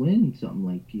he could win something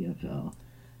like PFL.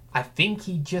 I think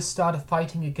he just started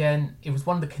fighting again. It was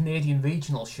one of the Canadian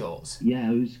regional shows. Yeah,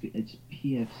 it's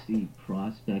PFC,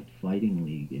 Prospect Fighting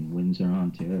League in Windsor,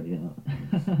 Ontario.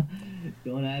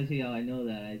 Don't ask me how I know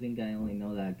that. I think I only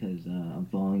know that because I'm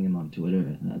following him on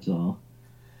Twitter. That's all.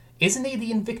 Isn't he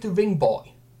the Invicta Ring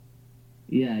Boy?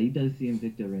 Yeah, he does the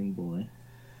Invicta Ring Boy.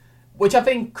 Which I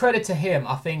think, credit to him,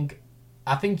 I think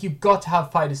you've got to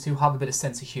have fighters who have a bit of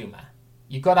sense of humour.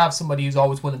 You've got to have somebody who's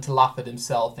always willing to laugh at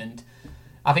himself, and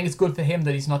I think it's good for him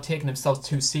that he's not taking himself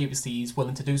too seriously. He's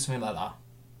willing to do something like that.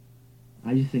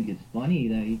 I just think it's funny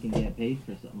that he can get paid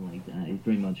for something like that. He's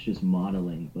pretty much just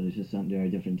modeling, but it's just under a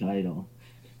different title.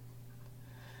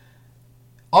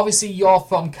 Obviously, you're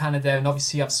from Canada, and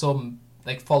obviously you have some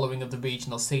following of the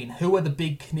regional scene. Who are the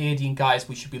big Canadian guys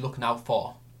we should be looking out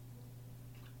for?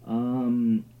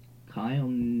 Kyle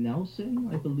Nelson,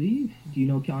 I believe. Do you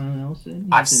know Kyle Nelson?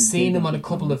 I've seen him on a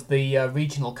couple of the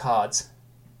regional cards.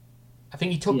 I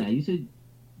think he took... Yeah, he's a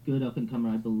good up and comer.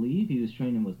 I believe he was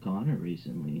training with Conor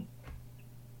recently.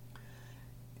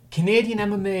 Canadian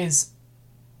MMA's,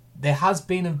 there has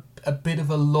been a bit of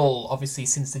a lull, obviously,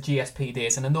 since the GSP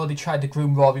days, and I know they tried to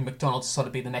groom Rory McDonald to sort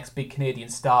of be the next big Canadian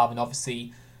star, and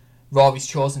obviously Rory's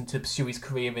chosen to pursue his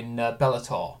career in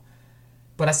Bellator.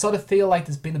 But I sort of feel like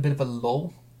there's been a bit of a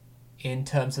lull in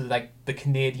terms of like the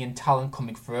Canadian talent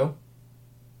coming through.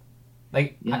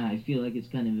 Like, yeah, I feel like it's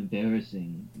kind of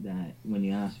embarrassing that when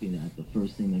you ask me that, the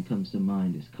first thing that comes to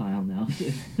mind is Kyle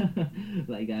Nelson.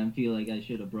 Like, I feel like I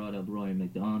should have brought up Rory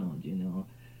McDonald, you know,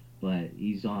 but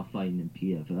he's off fighting in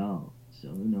PFL, so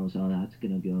who knows how that's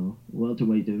gonna go.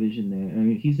 Welterweight division there. I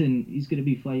mean, he's gonna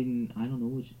be fighting. I don't know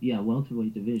which. Yeah,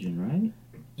 welterweight division, right?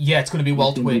 Yeah, it's going to be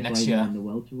welterweight next year. On the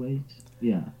welterweights.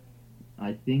 Yeah.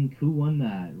 I think who won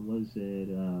that? Was it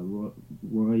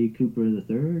Roy Cooper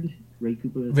III? Ray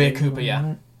Cooper III? Ray Cooper, yeah.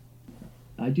 That?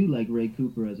 I do like Ray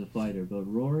Cooper as a fighter, but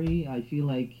Rory, I feel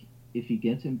like if he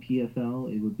gets in PFL,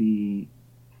 it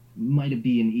might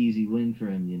be an easy win for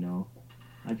him, you know.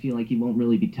 I feel like he won't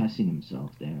really be testing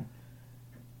himself there.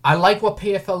 I like what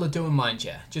PFL are doing, mind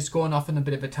you. Just going off on a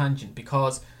bit of a tangent,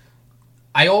 because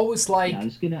I always like... Yeah, I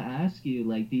was going to ask you,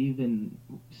 like, do you even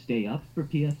stay up for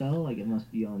PFL? Like, it must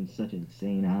be on such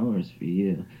insane hours for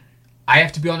you. I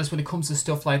have to be honest, when it comes to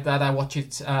stuff like that, I watch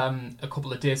it a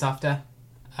couple of days after.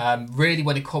 Really,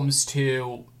 when it comes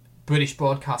to British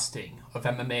broadcasting of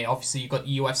MMA, obviously you've got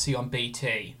UFC on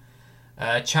BT,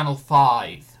 Channel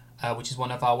 5, which is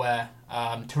one of our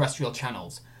terrestrial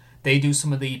channels. They do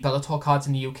some of the Bellator cards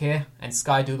in the UK, and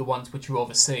Sky do the ones which are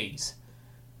overseas.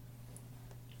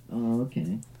 Oh,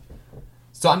 okay.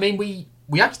 So, I mean,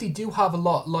 we actually do have a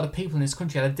lot of people in this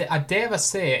country. I dare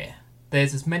say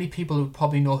there's as many people who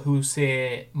probably know who,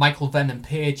 say, Michael Venom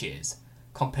Page is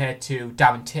compared to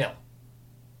Darren Till.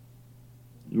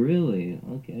 Really?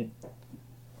 Okay.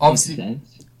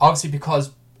 Obviously,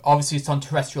 because obviously it's on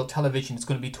terrestrial television, it's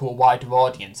going to be to a wider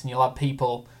audience, and you'll have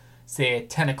people, say,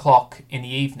 10 o'clock in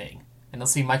the evening, and they'll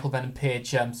see Michael Venom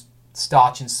Page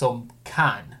starching some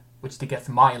can, which they get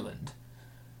from Ireland.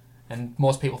 And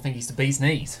most people think he's the bee's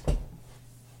knees.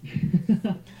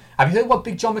 Have you heard what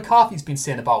Big John McCarthy's been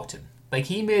saying about him? Like,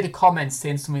 he made a comment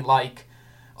saying something like,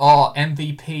 oh,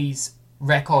 MVP's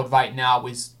record right now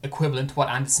is equivalent to what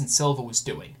Anderson Silva was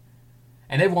doing.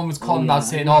 And everyone was calling out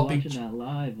saying, I oh, was Big watching that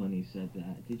live when he said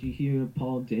that. Did you hear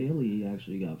Paul Daly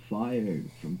actually got fired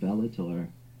from Bellator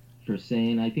for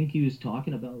saying, I think he was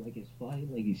talking about like his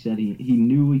fight, like he said he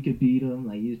knew he could beat him,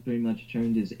 like he's pretty much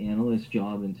turned his analyst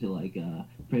job into like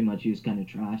pretty much he was kind of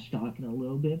trash talking a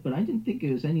little bit, but I didn't think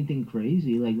it was anything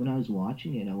crazy. Like when I was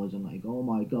watching it, I wasn't like, oh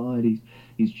my god,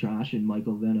 he's trashing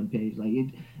Michael Venom Page. Like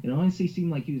it honestly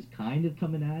seemed like he was kind of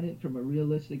coming at it from a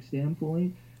realistic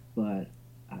standpoint, but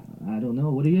I don't know.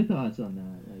 What are your thoughts on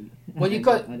that? Like,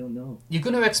 well, I don't know. You're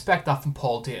going to expect that from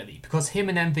Paul Daly, because him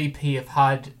and MVP have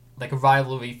had like a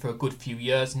rivalry for a good few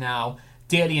years now.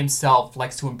 Daly himself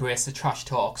likes to embrace the trash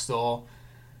talk, so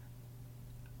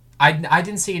I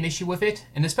didn't see an issue with it,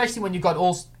 and especially when you got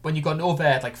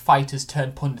over like fighters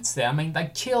turned pundits there. I mean,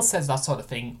 like Chael says that sort of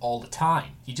thing all the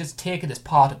time. You just take it as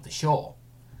part of the show.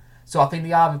 So I think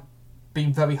they are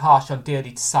being very harsh on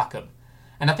Daly to sack him,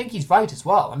 and I think he's right as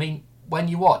well. I mean, when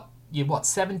you're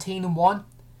 17-1,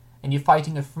 and you're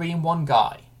fighting a 3-1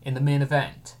 guy in the main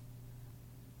event.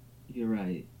 You're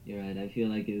right. I feel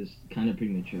like it was kind of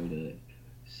premature to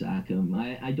sack him.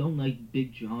 I don't like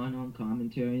Big John on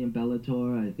commentary in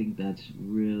Bellator. I think that's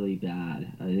really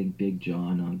bad. I think Big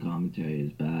John on commentary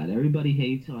is bad. Everybody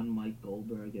hates on Mike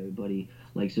Goldberg. Everybody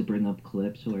likes to bring up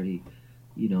clips where he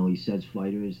says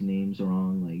fighters' names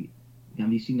wrong. Like,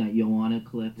 have you seen that Joanna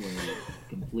clip where he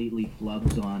completely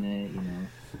flubs on it? You know,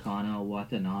 Kana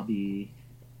Watanabe,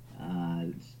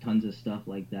 tons of stuff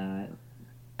like that.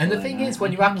 And the thing is,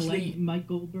 when you actually like Mike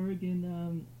Goldberg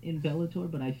in Bellator,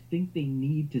 but I think they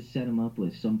need to set him up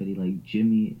with somebody like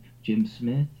Jimmy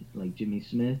Smith.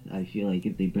 I feel like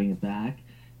if they bring it back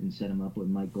and set him up with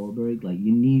Mike Goldberg, like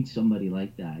you need somebody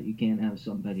like that. You can't have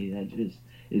somebody that just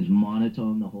is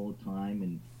monotone the whole time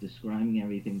and describing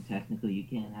everything technically. You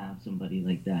can't have somebody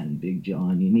like that in Big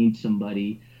John. You need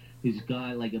somebody who's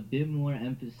got like a bit more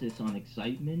emphasis on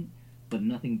excitement, but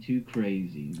nothing too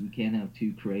crazy. You can't have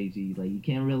too crazy. Like, you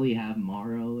can't really have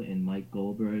Mauro and Mike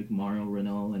Goldberg, Mauro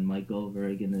Renault and Mike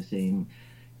Goldberg in the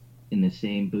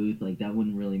same booth. Like, that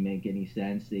wouldn't really make any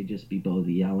sense. They'd just be both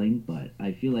yelling. But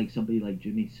I feel like somebody like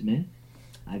Jimmy Smith,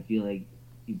 I feel like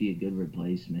he'd be a good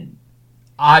replacement.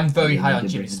 I'm very high on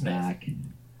Jimmy Smith.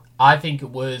 I think it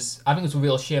was a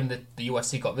real shame that the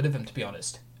UFC got rid of him, to be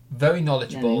honest. Very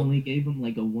knowledgeable. Yeah, they only gave him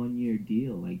like a 1-year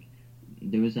deal. Like,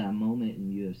 there was that moment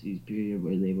in UFC's period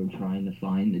where they were trying to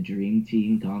find the dream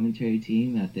team commentary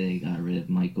team after they got rid of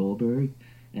Mike Goldberg,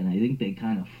 and I think they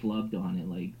kind of flubbed on it.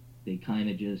 Like they kind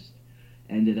of just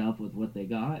ended up with what they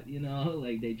got, you know?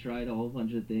 Like they tried a whole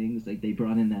bunch of things. Like they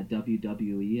brought in that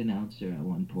WWE announcer at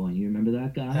one point. You remember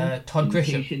that guy? Todd And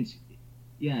Grisham.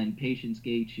 yeah, and Patience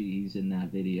Gaethje, he's in that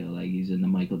video. Like he's in the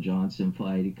Michael Johnson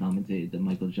fight. He commentated the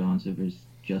Michael Johnson versus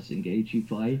Justin Gaethje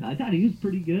fight. I thought he was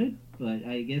pretty good, but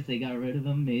I guess they got rid of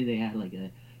him. Maybe they had like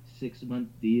a 6-month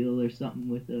deal or something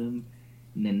with him.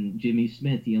 And then Jimmy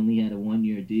Smith, he only had a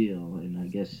 1-year deal, and I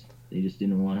guess they just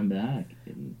didn't want him back.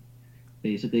 And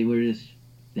basically, we're just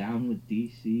down with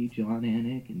DC, John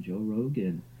Anik, and Joe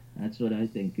Rogan. That's what I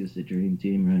think is the dream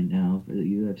team right now for the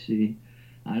UFC.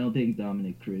 I don't think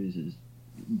Dominic Cruz is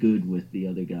good with the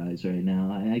other guys right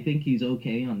now. I think he's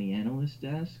okay on the analyst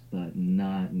desk, but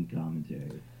not in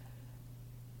commentary.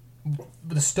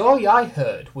 The story I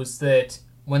heard was that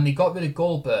when they got rid of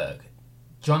Goldberg,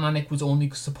 John Anik was only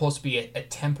supposed to be a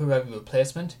temporary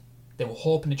replacement. They were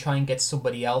hoping to try and get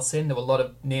somebody else in. There were a lot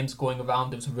of names going around.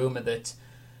 There was a rumour that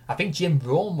I think Jim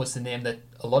Rome was the name that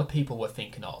a lot of people were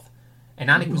thinking of. And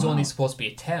Anik was only supposed to be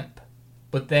a temp.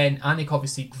 But then Anik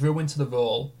obviously grew into the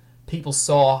role. People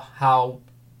saw how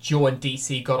Joe and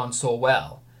DC got on so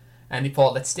well. And they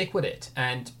thought, let's stick with it.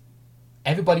 And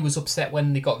everybody was upset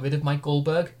when they got rid of Mike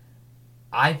Goldberg.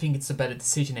 I think it's a better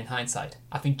decision in hindsight.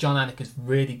 I think John Anik has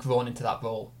really grown into that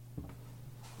role.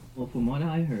 Well, from what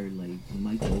I heard, like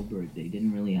Mike Goldberg, they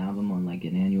didn't really have him on like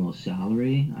an annual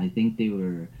salary. I think they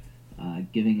were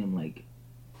giving him like,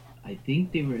 I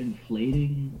think they were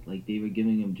inflating, like they were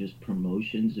giving him just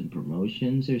promotions and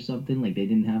promotions or something. Like they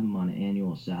didn't have him on an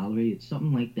annual salary. It's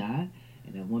something like that.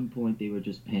 And at one point they were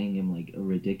just paying him like a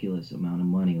ridiculous amount of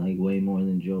money, like way more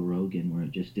than Joe Rogan, where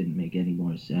it just didn't make any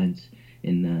more sense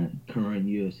in the current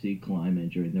UFC climate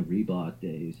during the Reebok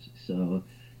days. So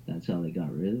that's how they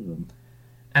got rid of him.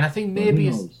 And I think maybe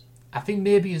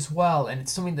as well, and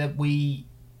it's something that we're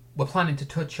planning to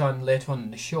touch on later on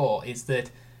in the show, is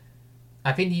that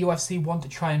I think the UFC want to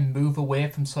try and move away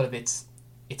from sort of its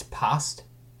past.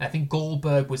 And I think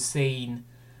Goldberg was seen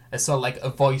as sort of like a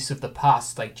voice of the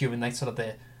past, like during like sort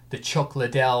of the Chuck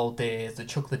Liddell days, the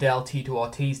Chuck Liddell, Tito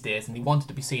Ortiz days, and they wanted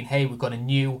to be seen, hey, we've got a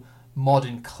new,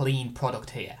 modern, clean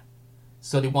product here.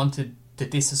 So they wanted to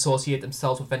disassociate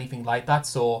themselves with anything like that.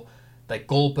 So like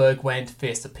Goldberg went,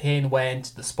 Face the Pain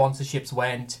went, the sponsorships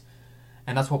went,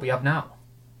 and that's what we have now.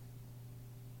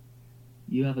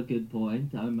 You have a good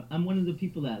point. I'm one of the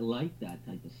people that like that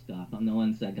type of stuff. I'm the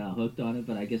ones that got hooked on it,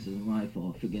 but I guess it's my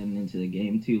fault for getting into the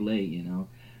game too late, you know.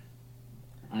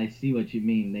 I see what you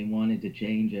mean. They wanted to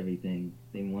change everything.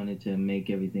 They wanted to make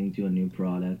everything to a new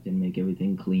product and make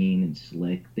everything clean and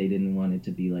slick. They didn't want it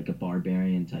to be like a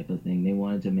barbarian type of thing. They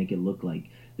wanted to make it look like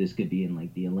this could be in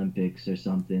like the Olympics or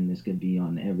something. This could be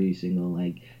on every single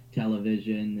like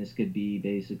television. This could be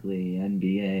basically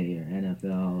NBA or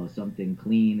NFL, something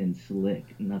clean and slick.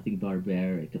 Nothing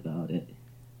barbaric about it.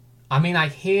 I mean, I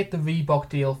hate the Reebok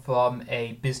deal from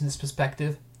a business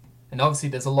perspective. And obviously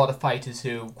there's a lot of fighters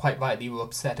who quite rightly were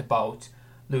upset about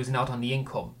losing out on the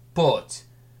income. But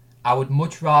I would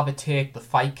much rather take the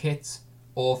fight kits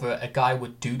over a guy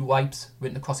with dude wipes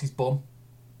written across his bum.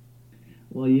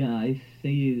 Well, yeah, I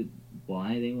see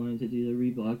why they wanted to do the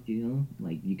Reebok deal.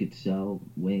 Like, you could sell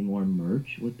way more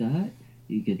merch with that.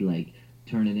 You could, like,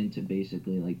 turn it into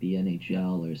basically like the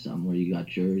NHL or something where you got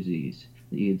jerseys.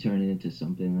 You could turn it into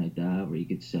something like that where you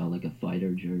could sell, like, a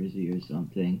fighter jersey or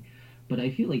something. But I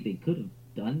feel like they could have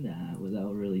done that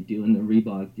without really doing the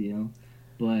Reebok deal.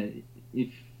 But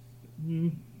I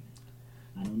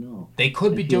don't know. They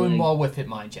could be doing more with it,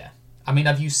 mind you. I mean,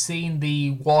 have you seen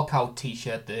the walkout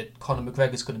t-shirt that Conor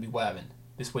McGregor's going to be wearing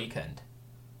this weekend?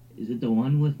 Is it the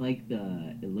one with like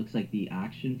it looks like the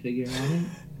action figure on it?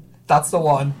 That's the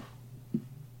one.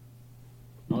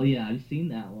 Oh yeah, I've seen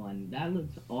that one. That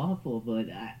looks awful, but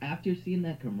after seeing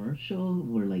that commercial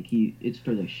where like it's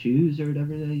for the shoes or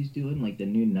whatever that he's doing, like the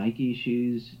new Nike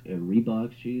shoes or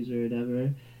Reebok shoes or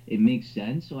whatever, it makes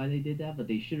sense why they did that, but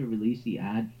they should have released the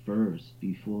ad first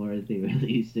before they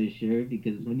released the shirt,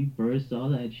 because when you first saw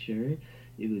that shirt,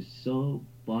 it was so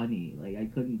funny. Like I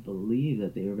couldn't believe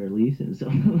that they were releasing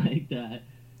something like that.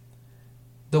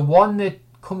 The one that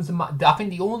comes to mind, I think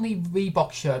the only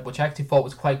Reebok shirt which I actually thought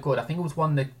was quite good, I think it was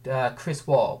one that Chris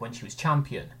wore when she was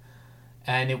champion,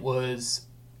 and it was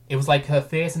like her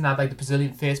face and that like the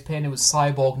Brazilian face paint. It was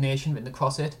Cyborg Nation written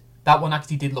across it. That one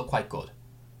actually did look quite good.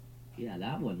 Yeah,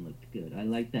 that one looked good. I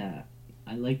like that.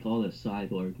 I like all the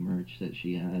Cyborg merch that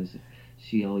she has.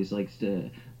 She always likes to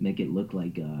make it look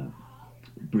like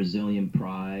Brazilian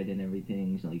pride and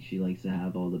everything. Like she likes to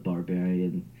have all the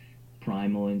barbarian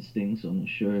primal instincts on the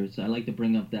shirts. I like to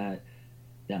bring up that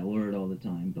word all the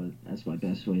time, but that's my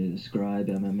best way to describe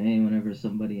MMA. Whenever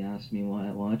somebody asks me why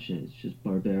I watch it, it's just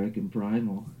barbaric and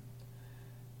primal.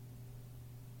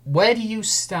 Where do you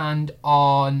stand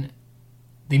on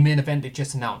the main event they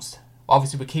just announced?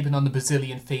 Obviously, we're keeping on the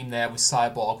Brazilian theme there with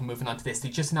Cyborg. We're moving on to this. They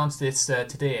just announced this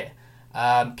today.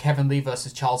 Kevin Lee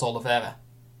versus Charles Oliveira.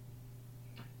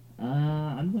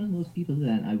 I'm one of those people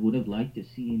that I would have liked to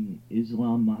see in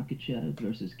Islam Makhachev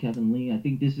versus Kevin Lee. I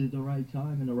think this is the right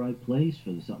time and the right place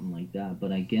for something like that.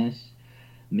 But I guess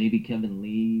maybe Kevin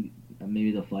Lee,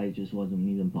 maybe the fight just wasn't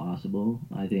even possible.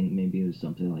 I think maybe it was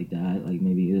something like that. Like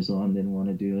maybe Islam didn't want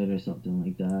to do it or something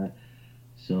like that.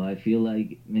 So I feel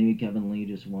like maybe Kevin Lee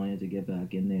just wanted to get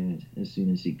back in there as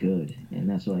soon as he could, and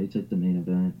that's why he took the main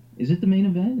event. Is it the main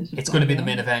event? Is it It's going to be the 5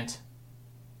 main rounds? event.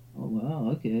 Oh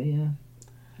wow, okay, yeah,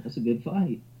 that's a good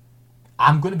fight.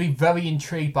 I'm going to be very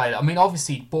intrigued by it. I mean,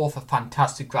 obviously, both are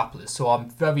fantastic grapplers, so I'm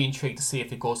very intrigued to see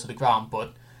if it goes to the ground.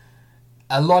 But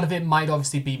a lot of it might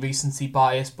obviously be recency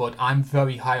bias, but I'm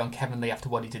very high on Kevin Lee after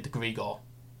what he did to Grigor.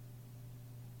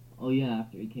 Oh yeah,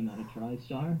 after he came out of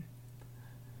TriStar.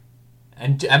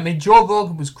 And I mean, Joe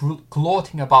Rogan was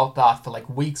gloating about that for like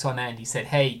weeks on end. He said,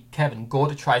 "Hey, Kevin, go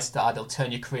to TriStar. They'll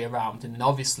turn your career around." And then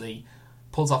obviously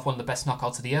pulls off one of the best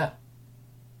knockouts of the year.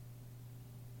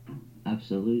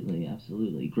 Absolutely,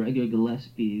 absolutely. Gregor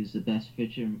Gillespie is the best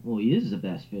fisherman. Well, he is the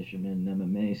best fisherman in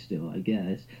MMA still, I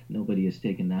guess. Nobody has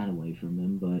taken that away from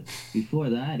him. But before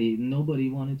that, nobody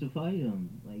wanted to fight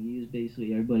him. Like, he was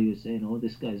basically, everybody was saying, oh,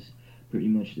 this guy's pretty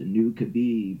much the new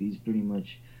Khabib. He's pretty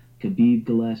much Khabib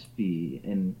Gillespie.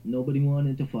 And nobody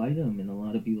wanted to fight him. And a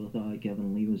lot of people thought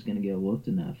Kevin Lee was going to get whooped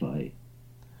in that fight.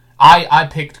 I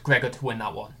picked Gregor to win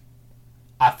that one.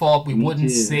 I thought we Me wouldn't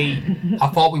too. see. I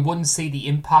thought we wouldn't see the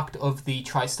impact of the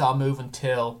TriStar move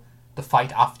until the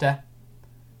fight after.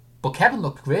 But Kevin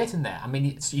looked great in there. I mean,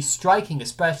 his striking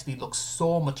especially looks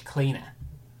so much cleaner.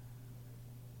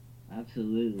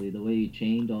 Absolutely. The way he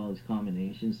chained all his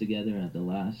combinations together at the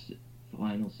last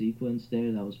final sequence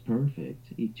there, that was perfect.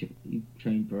 He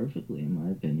trained perfectly, in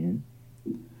my opinion.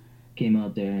 Came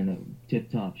out there in a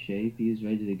tip-top shape. He was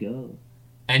ready to go.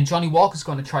 And Johnny Walker's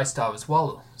going to TriStar as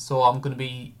well. So I'm going to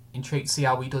be intrigued to see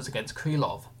how he does against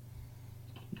Krylov.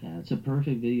 Yeah, it's a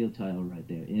perfect video title right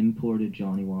there. Imported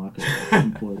Johnny Walker.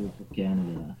 Imported from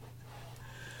Canada.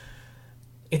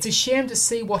 It's a shame to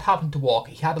see what happened to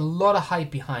Walker. He had a lot of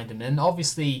hype behind him. And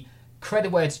obviously,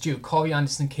 credit where it's due. Corey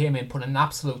Anderson came in, put an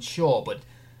absolute show. But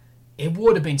it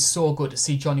would have been so good to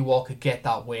see Johnny Walker get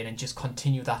that win and just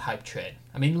continue that hype train.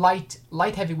 I mean, light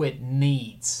heavyweight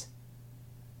needs...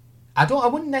 I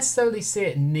wouldn't necessarily say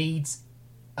it needs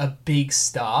a big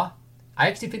star. I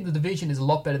actually think the division is a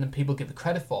lot better than people give it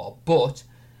credit for. But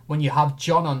when you have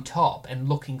John on top and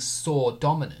looking so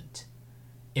dominant,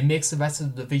 it makes the rest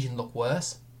of the division look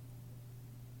worse.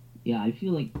 Yeah, I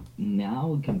feel like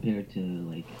now compared to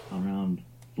like around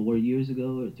 4 years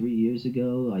ago or 3 years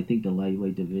ago, I think the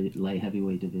light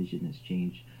heavyweight division has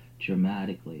changed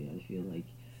dramatically. I feel like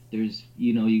there's,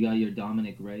 you got your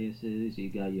Dominic Reyeses, you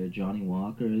got your Johnny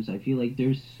Walkers. I feel like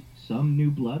there's some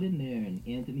new blood in there, and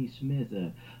Anthony Smith,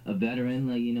 a veteran,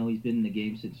 like, he's been in the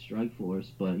game since Strikeforce,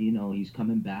 but, he's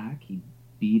coming back. He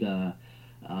beat,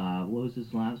 what was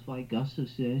his last fight?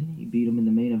 Gustafsson. He beat him in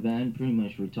the main event, pretty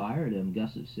much retired him.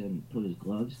 Gustafsson put his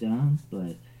gloves down,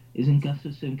 but isn't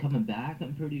Gustafsson coming back?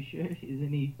 I'm pretty sure.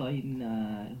 Isn't he fighting,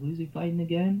 who's he fighting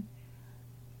again?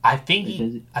 I think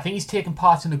he's taken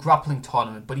part in the grappling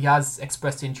tournament, but he has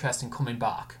expressed interest in coming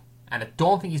back. And I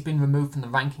don't think he's been removed from the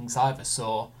rankings either,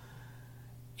 so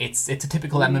it's a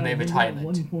typical MMA retirement. At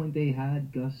one point they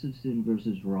had Gustafsson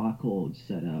versus Rockhold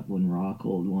set up when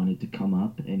Rockhold wanted to come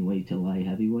up and wait to light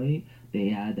heavyweight. They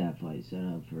had that fight set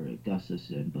up for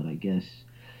Gustafsson, but I guess,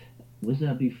 was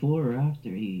that before or after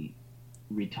he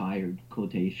retired,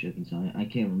 quotations? I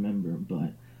can't remember,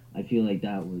 but I feel like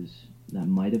that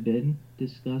might have been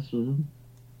discussed with him.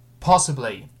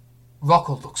 Possibly.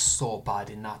 Rockhold looks so bad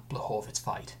in that Blachowicz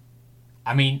fight.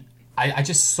 I mean, I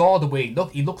just saw the way he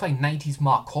looked. He looked like 90s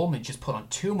Mark Coleman, just put on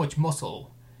too much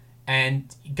muscle,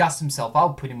 and he gassed himself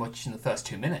out pretty much in the first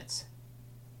 2 minutes.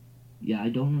 Yeah, I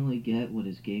don't really get what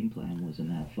his game plan was in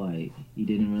that fight. He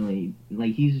didn't really,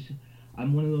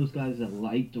 I'm one of those guys that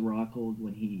liked Rockhold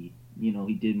when he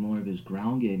did more of his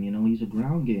ground game. He's a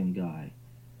ground game guy.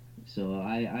 So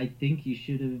I think he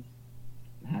should have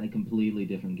had a completely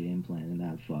different game plan in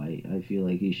that fight. I feel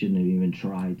like he shouldn't have even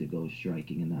tried to go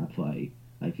striking in that fight.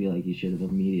 I feel like he should have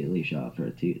immediately shot for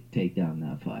a takedown in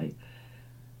that fight.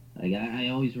 Like, I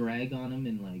always rag on him,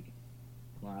 and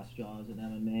glass jaws and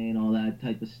MMA and all that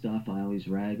type of stuff. I always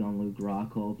rag on Luke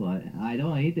Rockhold, but I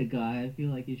don't hate the guy. I feel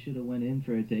like he should have went in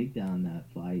for a takedown that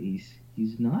fight.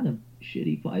 He's not a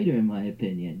shitty fighter in my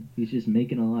opinion. He's just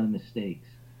making a lot of mistakes.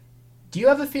 Do you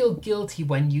ever feel guilty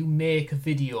when you make a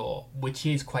video which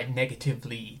is quite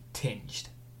negatively tinged?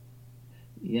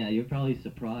 Yeah, you're probably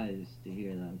surprised to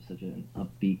hear that I'm such an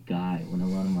upbeat guy when a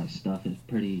lot of my stuff is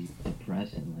pretty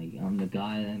depressing. Like, I'm the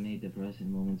guy that made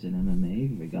depressing moments in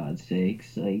MMA, for God's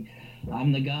sakes. Like,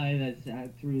 I'm the guy that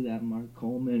sat through that Mark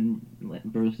Coleman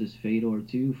versus Fedor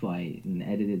 2 fight and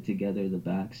edited together the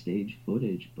backstage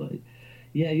footage. But,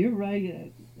 yeah, you're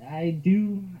right. I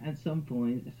do, at some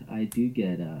point, I do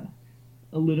get a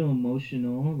little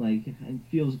emotional. Like, it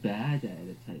feels bad to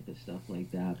edit type of stuff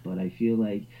like that, but I feel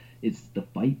like it's the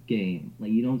fight game.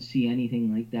 Like, you don't see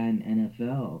anything like that in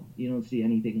NFL. You don't see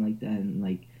anything like that in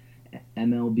like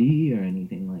MLB or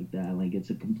anything like that. Like, it's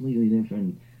a completely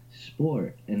different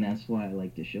sport, and that's why I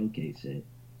like to showcase it.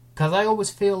 Because I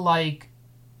always feel like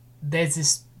there's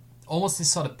this almost this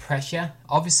sort of pressure.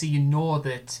 Obviously, you know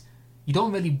that you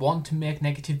don't really want to make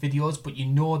negative videos, but you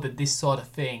know that this sort of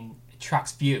thing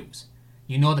attracts views.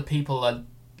 You know that people are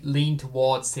lean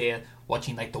towards, say,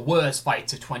 watching like the worst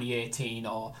fights of 2018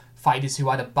 or fighters who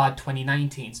had a bad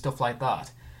 2019, stuff like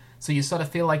that. So you sort of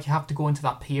feel like you have to go into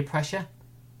that peer pressure.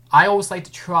 I always like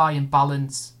to try and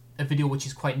balance a video which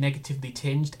is quite negatively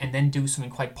tinged and then do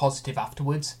something quite positive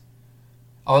afterwards.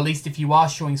 Or at least if you are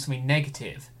showing something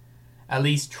negative, at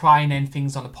least try and end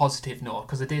things on a positive note.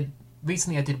 Because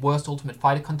recently I did Worst Ultimate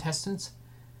Fighter contestants,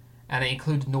 and I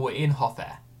included Noah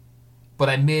Inhofer. But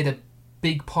I made a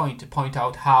big point to point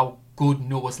out how good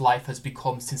Noah's life has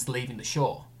become since leaving the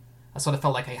show. I sort of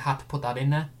felt like I had to put that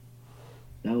in there.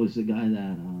 That was the guy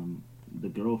that the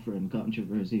girlfriend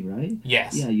controversy, right?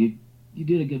 Yes. Yeah, you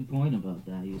did a good point about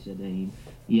that. You said that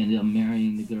he ended up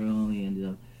marrying the girl.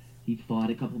 He fought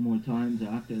a couple more times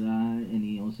after that, and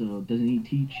he also doesn't he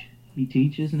teach? He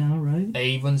teaches now, right?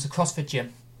 He runs a CrossFit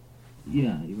gym.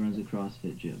 Yeah, he runs a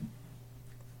CrossFit gym.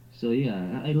 So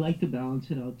yeah, I like to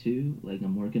balance it out too. Like,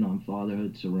 I'm working on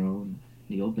Fatherhood Cerrone.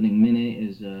 The opening minute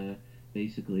is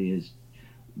basically his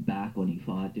back when he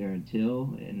fought Darren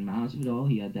Till in Masvidal.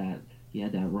 He had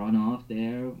that run off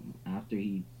there after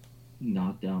he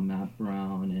knocked down Matt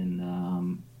Brown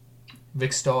and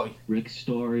Rick Story. Rick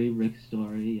Story.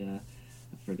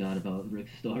 I forgot about Rick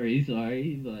Story.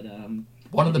 Sorry, but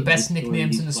one of the best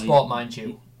nicknames in the sport, mind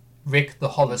you. Rick the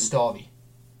Horror Story.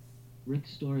 Rick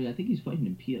Story, I think he's fighting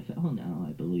in PFL now,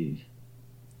 I believe.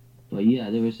 But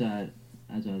yeah, there was that,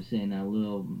 as I was saying, that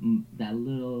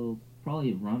little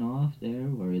probably runoff there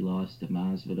where he lost to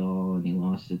Masvidal and he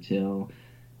lost to Till.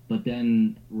 But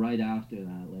then right after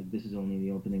that, like, this is only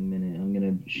the opening minute, I'm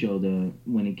gonna show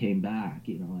when he came back,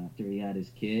 after he had his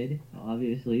kid,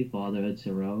 obviously, Fatherhood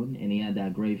Cerrone, and he had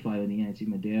that great fight with Yancy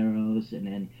Medeiros, and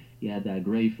then he had that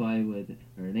great fight with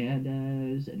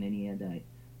Hernandez, and then he had that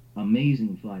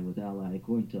amazing fight with Al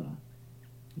Iaquinta.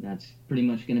 That's pretty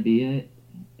much going to be it.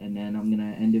 And then I'm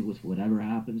going to end it with whatever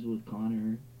happens with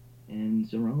Conor and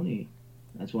Cerrone.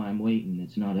 That's why I'm waiting.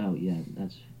 It's not out yet.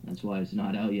 That's why it's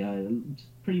not out yet. It's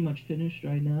pretty much finished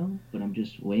right now, but I'm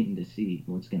just waiting to see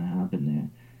what's going to happen there.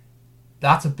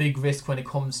 That's a big risk when it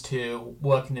comes to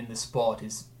working in the sport,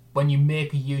 is when you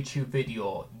make a YouTube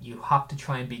video, you have to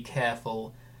try and be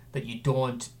careful that you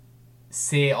don't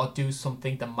say or do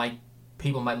something that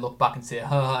people might look back and say,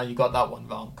 haha, you got that one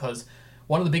wrong. Because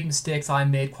one of the big mistakes I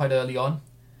made quite early on,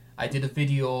 I did a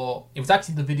video, it was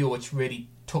actually the video which really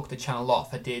took the channel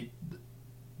off. I did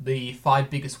the 5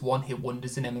 biggest one-hit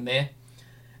wonders in MMA,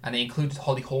 and I included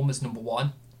Holly Holm as number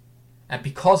 1. And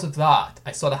because of that,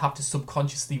 I sort of have to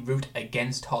subconsciously root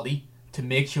against Holly to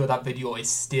make sure that video is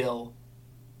still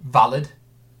valid.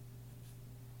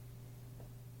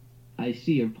 I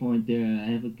see your point there.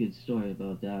 I have a good story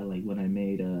about that. Like, when I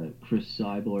made Chris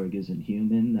Cyborg Isn't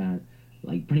Human, that,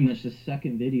 like, pretty much the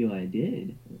second video I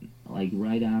did, like,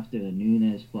 right after the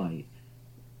Nunes fight,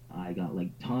 I got,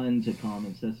 like, tons of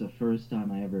comments. That's the first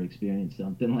time I ever experienced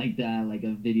something like that, like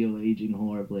a video aging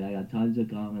horribly. I got tons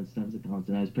of comments,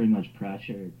 and I was pretty much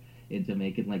pressured into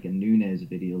making, like, a Nunes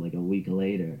video, like, a week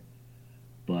later.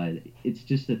 But it's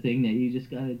just a thing that you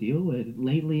just gotta deal with.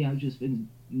 Lately, I've just been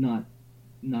not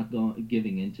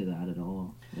giving into that at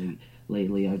all. Like,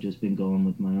 lately I've just been going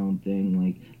with my own thing.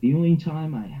 Like, the only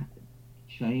time I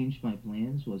changed my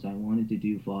plans was I wanted to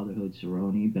do Fatherhood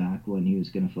Cerrone back when he was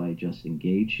going to fight Justin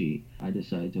Gaethje. I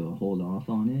decided to hold off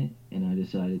on it, and I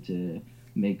decided to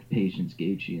make Patience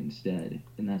Gaethje instead.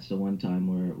 And that's the one time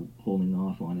where holding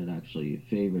off on it actually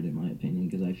favored, in my opinion,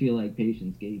 because I feel like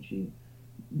Patience Gaethje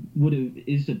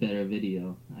is a better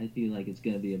video. I feel like it's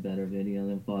gonna be a better video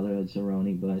than Fatherhood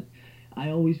Cerrone, but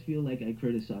I always feel like I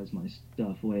criticize my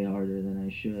stuff way harder than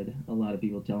I should. A lot of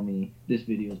people tell me this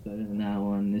video is better than that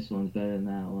one, this one's better than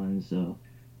that one, so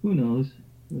who knows?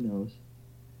 Who knows?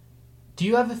 Do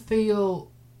you ever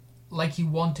feel like you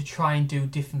want to try and do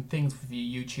different things with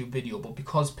your YouTube video, but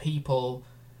because people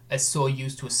are so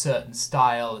used to a certain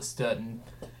style, a certain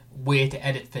way to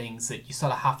edit things, that you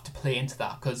sort of have to play into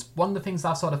that? Because one of the things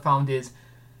I've sort of found is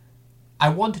I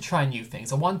want to try new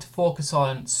things. I want to focus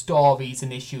on stories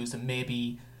and issues that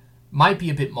maybe might be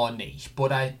a bit more niche,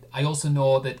 but I also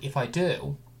know that if I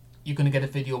do, you're going to get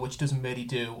a video which doesn't really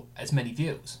do as many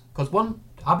views. Because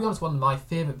I'll be honest, one of my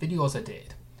favourite videos I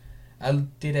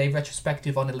did a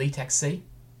retrospective on Elite XC,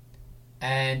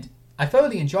 and I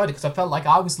thoroughly enjoyed it because I felt like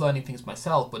I was learning things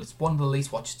myself, but it's one of the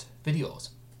least watched videos.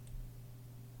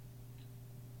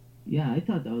 Yeah, I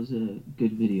thought that was a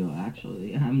good video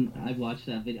actually. I watched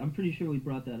that video. I'm pretty sure we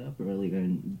brought that up earlier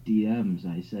in DMs.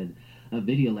 I said a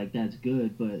video like that's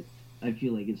good, but I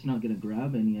feel like it's not gonna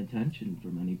grab any attention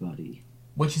from anybody.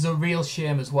 Which is a real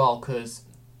shame as well, because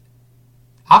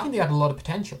I think they had a lot of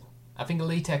potential. I think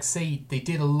Elite XC, they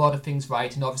did a lot of things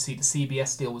right, and obviously the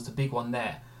CBS deal was the big one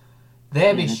there.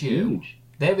 Their Yeah, that's issue, huge.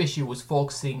 their issue was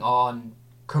focusing on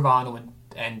Carano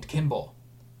and Kimbo.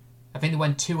 I think they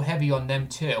went too heavy on them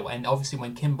too, and obviously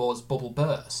when Kimbo's bubble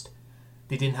burst,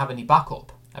 they didn't have any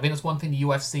backup. I think that's one thing the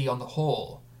UFC on the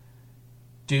whole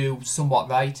do somewhat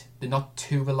right. They're not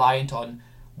too reliant on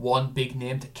one big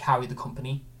name to carry the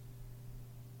company.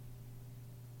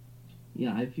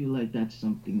 Yeah, I feel like that's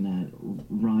something that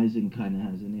Ryzen kind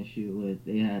of has an issue with.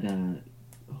 They had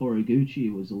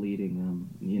Horiguchi was leading them.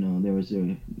 You know,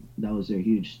 that was their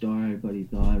huge star. Everybody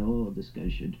thought, oh, this guy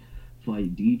should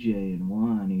fight DJ and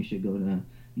won. He should go to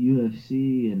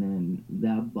UFC, and then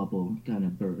that bubble kind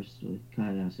of burst with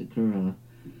Kaya Sakura.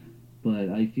 But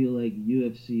I feel like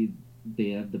UFC,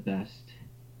 they have the best.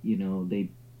 You know, they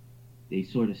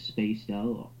sort of spaced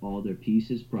out all their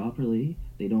pieces properly.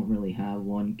 They don't really have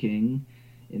one king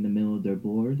in the middle of their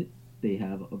board. They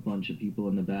have a bunch of people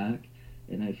in the back,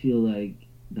 and I feel like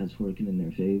that's working in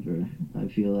their favor. I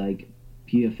feel like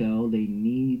PFL, they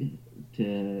need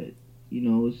to, you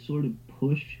know, sort of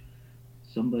push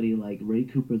somebody like Ray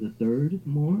Cooper the third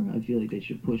more. I feel like they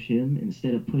should push him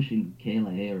instead of pushing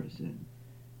Kayla Harrison,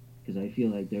 because I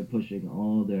feel like they're pushing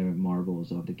all their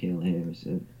marbles onto Kayla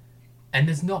Harrison. And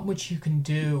there's not much you can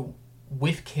do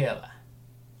with Kayla.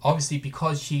 Obviously,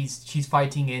 because she's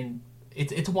fighting in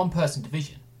it's a one person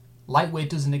division. Lightweight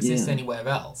doesn't exist Yeah. anywhere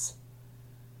else.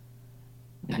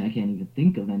 Like I can't even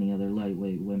think of any other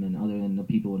lightweight women other than the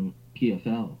people in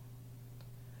PFL.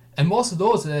 And most of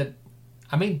those are,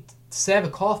 I mean, Sarah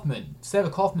Kaufman. Sarah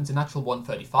Kaufman's a natural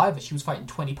 135, but she was fighting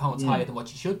 20 pounds Yeah. higher than what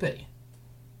she should be.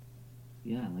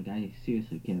 Yeah, like I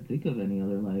seriously can't think of any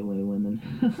other lightweight women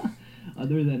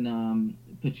other than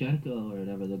Pachenko or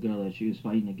whatever, the girl that she was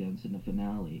fighting against in the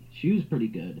finale. She was pretty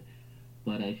good,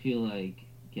 but I feel like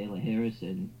Kayla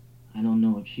Harrison, I don't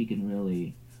know if she can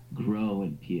really grow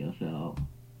in PFL.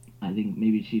 I think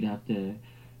maybe she'd have to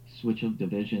switch up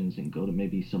divisions and go to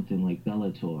maybe something like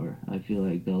Bellator. I feel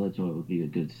like Bellator would be a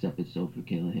good stepping stone for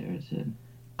Kayla Harrison.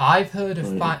 I've heard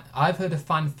of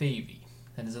fan theory,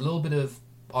 and there's a little bit of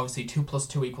obviously 2 plus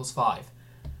 2 equals 5.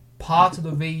 Part of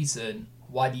the reason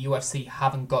why the UFC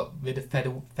haven't got rid of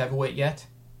featherweight yet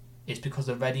is because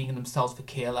they're readying themselves for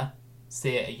Kayla,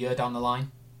 say a year down the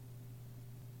line.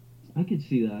 I could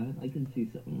see that. I can see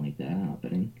something like that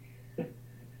happening.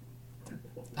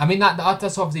 I mean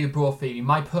that's obviously a broad theory.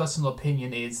 My personal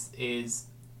opinion is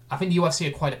I think the UFC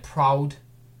are quite a pride.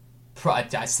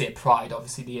 I say pride,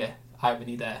 obviously the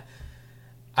irony there.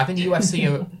 I think the UFC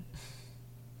are.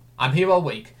 I'm here all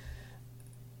week.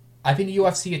 I think the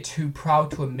UFC are too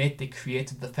proud to admit they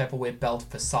created the featherweight belt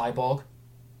for Cyborg.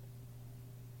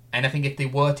 And I think if they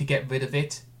were to get rid of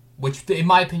it, which in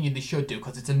my opinion they should do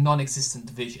because it's a non-existent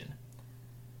division,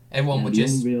 everyone Yeah, would the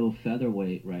just. only real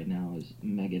featherweight right now is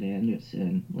Megan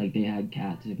Anderson. Like they had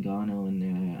Kat Zingano in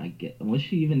there. Was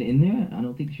she even in there? I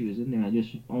don't think she was in there. I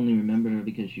just only remember her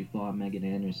because she fought Megan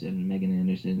Anderson. Megan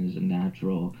Anderson is a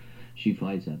natural. She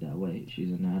fights at that weight.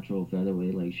 She's a natural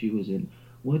featherweight. Like she was in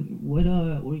what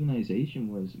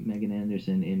organization was Megan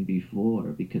Anderson in before?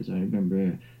 Because I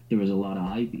remember there was a lot of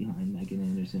hype behind Megan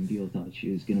Anderson. People thought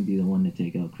she was gonna be the one to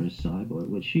take out Chris Cyborg.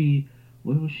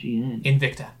 Where was she in?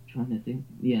 Invicta. Trying to think.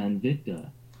 Yeah,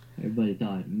 Invicta. Everybody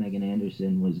thought Megan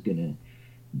Anderson was gonna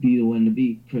be the one to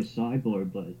beat Chris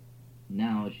Cyborg, but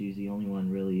now she's the only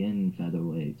one really in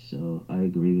featherweight. So I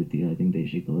agree with you. I think they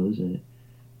should close it.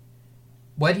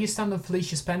 Where do you stand on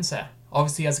Felicia Spencer?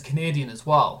 Obviously, as a Canadian as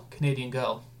well, Canadian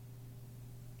girl.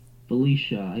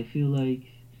 Felicia, I feel like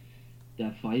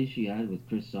that fight she had with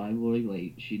Chris Cyborg,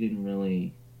 like she didn't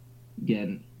really get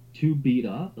too beat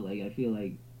up. Like I feel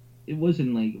like it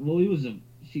wasn't like well, it was a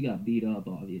she got beat up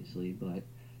obviously, but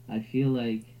I feel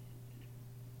like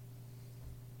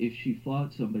if she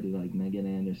fought somebody like Megan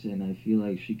Anderson, I feel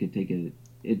like she could take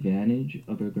advantage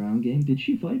of her ground game. Did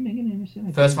she fight Megan Anderson? I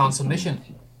feel First like round she fought submission.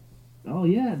 her. Oh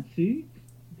yeah, see,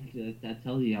 that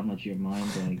tells you how much your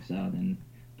mind blanks out in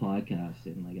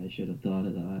podcasting. Like I should have thought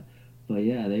of that. But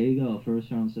yeah, there you go.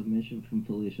 First round submission from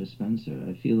Felicia Spencer.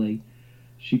 I feel like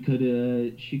she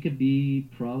could be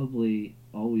probably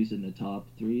always in the top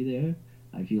three there.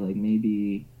 I feel like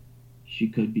maybe she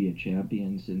could be a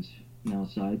champion since now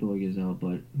Cyborg is out,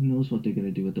 but who knows what they're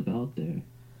gonna do with the belt there?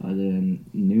 Other than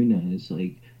Nunes,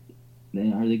 like,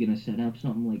 are they gonna set up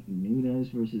something like Nunes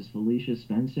versus Felicia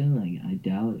Spencer? Like, I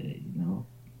doubt it.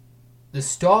 The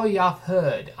story I've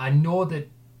heard, I know that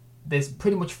there's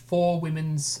pretty much 4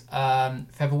 women's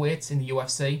featherweights in the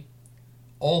UFC.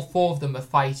 All 4 of them are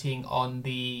fighting on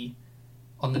the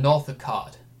Norfolk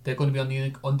card. They're going to be on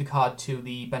the undercard to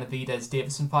the Benavidez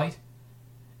Davison fight.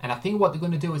 And I think what they're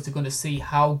going to do is they're going to see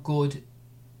how good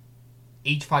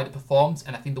each fighter performs,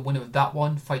 and I think the winner of that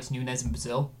one fights Nunes in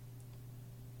Brazil.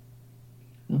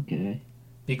 Okay.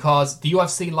 Because the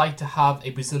UFC like to have a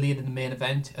Brazilian in the main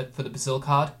event for the Brazil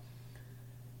card.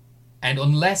 And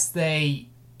unless they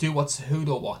do what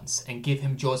Cejudo wants and give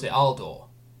him Jose Aldo,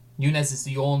 Nunes is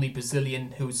the only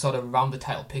Brazilian who's sort of around the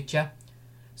title picture.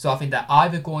 So I think they're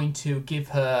either going to give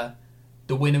her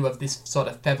the winner of this sort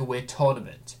of featherweight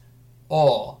tournament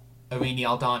or Irene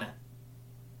Aldana.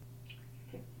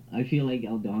 I feel like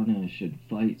Aldana should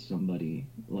fight somebody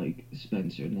like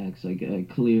Spencer next, like a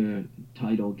clear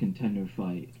title contender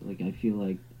fight. Like I feel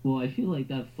like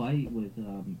that fight with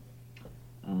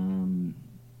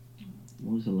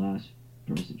what was the last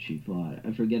person she fought?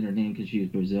 I forget her name because she was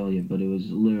Brazilian, but it was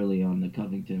literally on the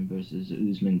Covington versus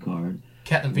Usman card.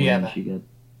 Ketlen Vieira.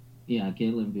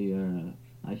 Ketlen Vieira.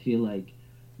 I feel like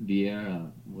Vieira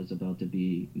was about to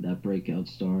be that breakout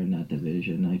star in that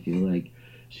division. I feel like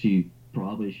she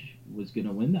probably was going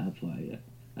to win that fight.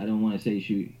 I don't want to say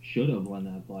she should have won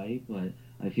that fight, but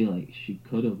I feel like she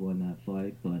could have won that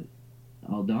fight. But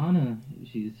Aldana,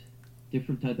 she's a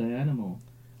different type of animal.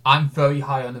 I'm very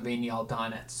high on Irene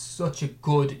Aldana. Such a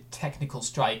good technical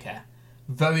striker.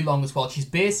 Very long as well. She's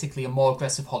basically a more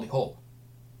aggressive Holly Holm.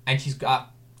 And she's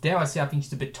got, dare I say, I think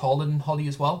she's a bit taller than Holly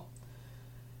as well.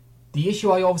 The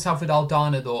issue I always have with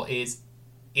Aldana, though, is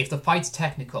if the fight's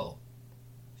technical,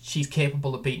 she's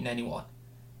capable of beating anyone.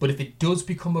 But if it does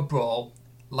become a brawl,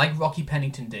 like Rocky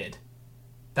Pennington did,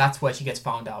 that's where she gets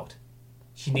found out.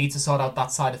 She needs to sort out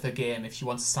that side of her game if she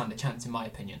wants to stand a chance, in my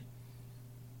opinion.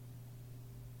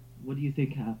 What do you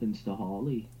think happens to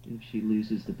Holly if she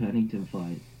loses the Pennington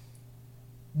fight?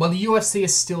 Well, the UFC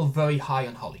is still very high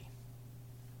on Holly.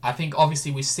 I think obviously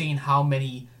we've seen how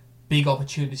many big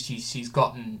opportunities she's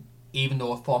gotten, even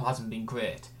though her form hasn't been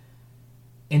great.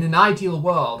 In an ideal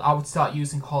world, I would start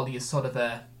using Holly as sort of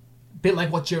a bit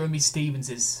like what Jeremy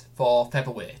Stevens is for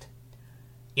featherweight.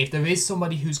 If there is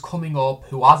somebody who's coming up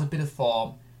who has a bit of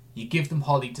form, you give them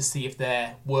Holly to see if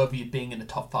they're worthy of being in the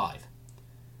top 5.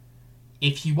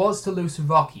 If she was to lose to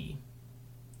Rocky,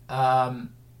 obviously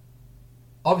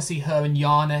her and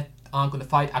Yana aren't going to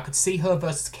fight. I could see her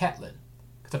versus Ketlen,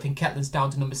 because I think Ketlen's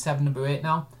down to number 7, number 8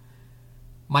 now.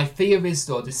 My fear is,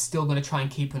 though, they're still going to try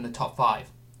and keep her in the top 5.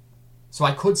 So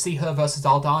I could see her versus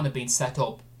Aldana being set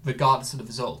up, regardless of the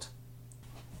result.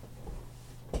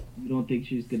 You don't think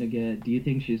she's going to get... Do you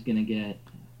think she's going to get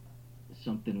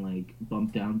something like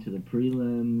bumped down to the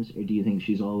prelims, or do you think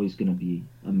she's always going to be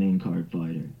a main card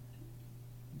fighter?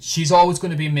 She's always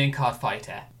going to be a main card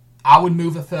fighter. I would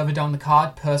move her further down the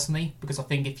card, personally, because I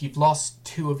think if you've lost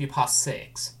 2 of your past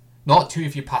 6, not 2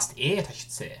 of your past 8, I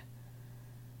should say,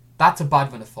 that's a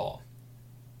bad run of form.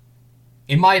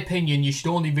 In my opinion, you should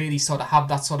only really sort of have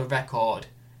that sort of record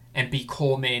and be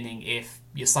co-maining if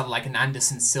you're sort of like an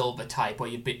Anderson Silva type, or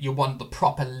you're one of the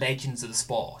proper legends of the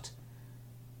sport.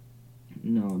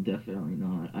 No, definitely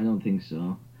not. I don't think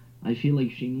so. I feel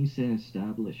like she needs to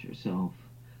establish herself.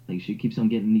 Like, she keeps on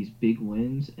getting these big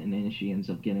wins, and then she ends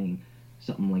up getting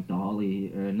something like the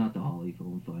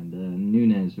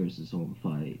Nunes versus Holm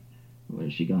fight, where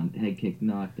she got head kick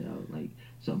knocked out. Like,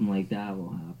 something like that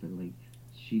will happen. Like,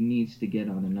 she needs to get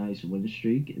on a nice win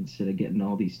streak instead of getting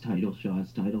all these title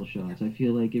shots. I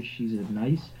feel like if she's a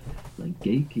nice, like,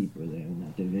 gatekeeper there in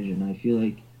that division, I feel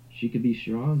like she could be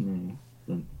strong there.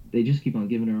 But they just keep on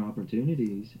giving her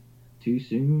opportunities too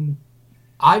soon.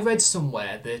 I read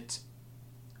somewhere that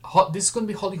This is going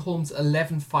to be Holly Holm's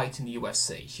 11th fight in the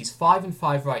UFC. She's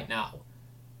 5-5 right now.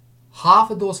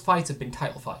 Half of those fights have been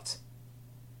title fights.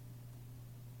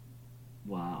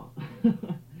 Wow.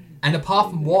 And apart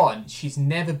from one, she's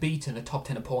never beaten a top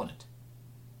 10 opponent.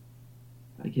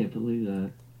 I can't believe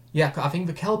that. Yeah, I think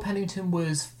Raquel Pennington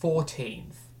was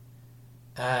 14th.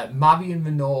 Marion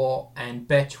Renault and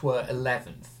Betch were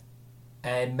 11th.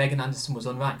 And Megan Anderson was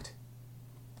unranked.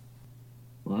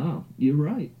 Wow, you're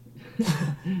right.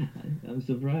 I'm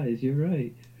surprised. You're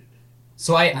right.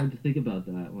 So hard to think about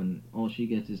that when all she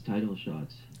gets is title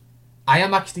shots. I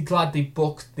am actually glad they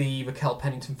booked the Raquel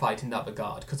Pennington fight in that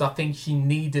regard, because I think she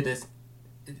needed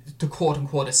to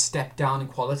quote-unquote a step down in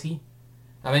quality.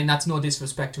 I mean, that's no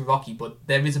disrespect to Rocky, but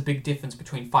there is a big difference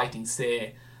between fighting,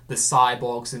 say, the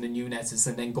Cyborgs and the Nunezes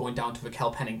and then going down to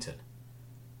Raquel Pennington.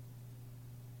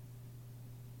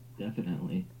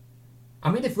 Definitely.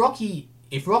 I mean, if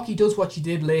Rocky does what she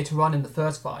did later on in the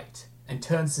first fight and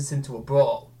turns this into a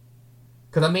brawl,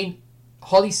 because I mean,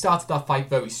 Holly started that fight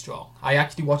very strong. I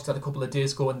actually watched that a couple of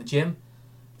days ago in the gym.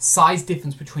 Size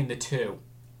difference between the two,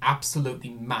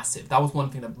 absolutely massive. That was one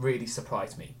thing that really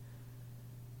surprised me.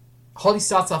 Holly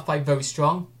starts that fight very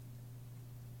strong,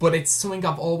 but it's something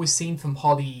I've always seen from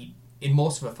Holly in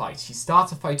most of her fights. She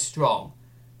starts a fight strong,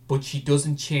 but she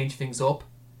doesn't change things up.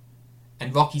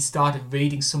 And Rocky started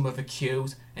reading some of her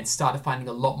cues and started finding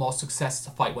a lot more success as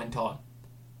the fight went on.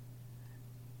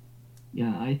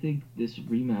 Yeah, I think this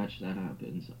rematch that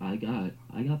happens, I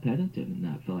got Pennington in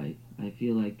that fight. I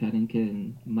feel like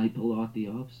Pennington might pull off the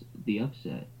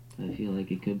upset. I feel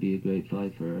like it could be a great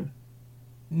fight for her.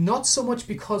 Not so much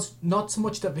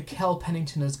that Raquel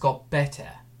Pennington has got better.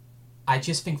 I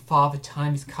just think Father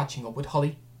Time is catching up with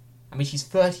Holly. I mean, she's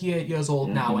 38 years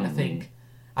old now, and I think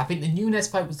the Nunes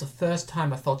fight was the first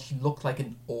time I felt she looked like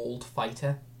an old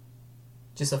fighter.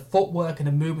 Just her footwork and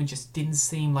her movement just didn't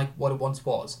seem like what it once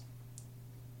was.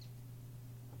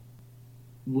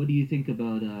 What do you think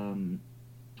about Zhang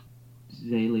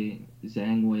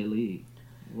Weili?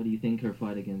 What do you think her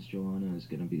fight against Joanna is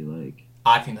going to be like?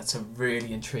 I think that's a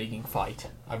really intriguing fight.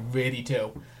 I really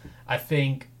do. I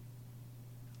think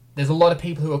there's a lot of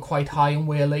people who are quite high on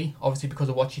Weili, obviously because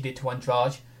of what she did to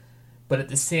Andrade. But at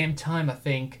the same time, I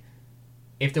think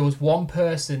if there was one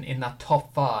person in that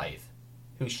top 5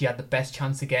 who she had the best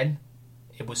chance again,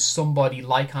 it was somebody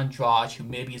like Andrade, who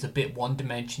maybe is a bit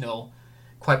one-dimensional,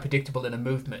 quite predictable in her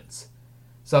movements.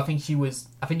 So I think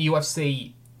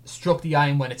UFC struck the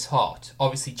iron when it's hot.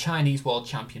 Obviously, Chinese world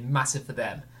champion, massive for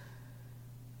them.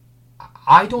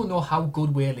 I don't know how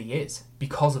good Weili is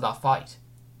because of that fight.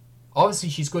 Obviously,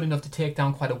 she's good enough to take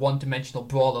down quite a one-dimensional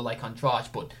brawler like Andrade,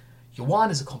 but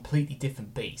Joanna's a completely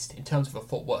different beast in terms of her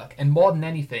footwork. And more than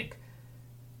anything,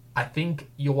 I think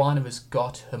Joanna has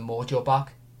got her mojo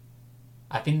back.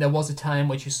 I think there was a time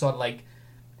when she sort of like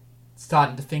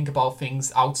starting to think about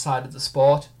things outside of the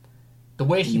sport. The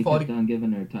way she fought, kept on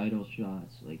giving her title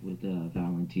shots, like with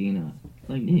Valentina,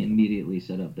 like they immediately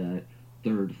set up that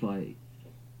third fight.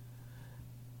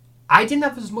 I didn't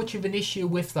have as much of an issue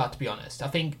with that, to be honest. I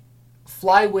think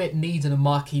flyweight needed a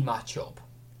marquee matchup,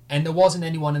 and there wasn't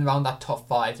anyone around that top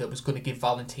 5 that was going to give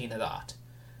Valentina that.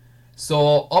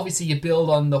 So obviously you build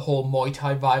on the whole Muay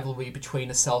Thai rivalry between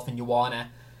herself and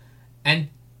Joanna, and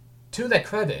to their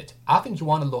credit, I think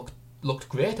Joanna looked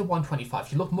great at 125.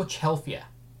 She looked much healthier.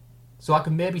 So I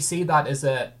can maybe see that as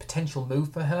a potential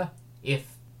move for her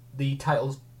if the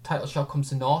title shot comes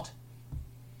to naught.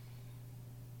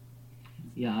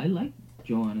 Yeah, I like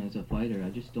Joanna as a fighter.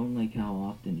 I just don't like how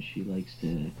often she likes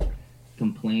to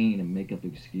complain and make up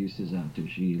excuses after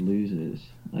she loses.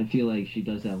 I feel like she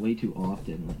does that way too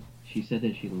often. Like, she said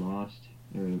that she lost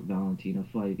her Valentina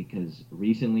fight because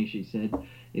recently she said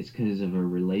it's because of her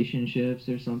relationships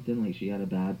or something. Like she had a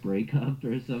bad breakup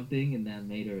or something, and that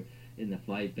made her in the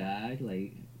fight bad.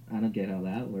 Like I don't get how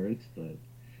that works, but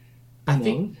I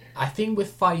think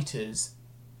with fighters,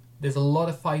 there's a lot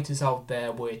of fighters out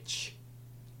there which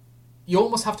you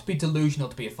almost have to be delusional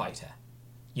to be a fighter.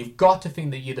 You've got to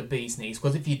think that you're the bee's knees,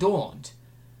 because if you don't,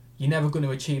 you're never going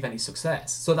to achieve any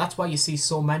success. So that's why you see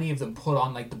so many of them put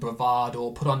on like the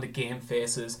bravado, put on the game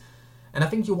faces. And I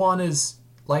think Joanna's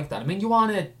like that. I mean,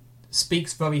 Joanna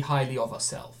speaks very highly of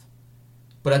herself.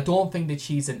 But I don't think that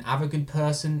she's an arrogant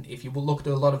person. If you look at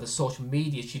a lot of her social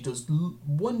media, she does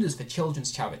wonders for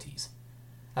children's charities.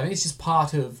 I think it's just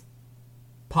part of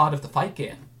the fight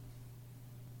game.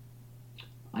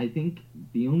 I think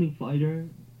the only fighter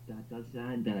that does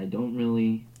that I don't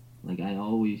really like, I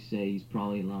always say he's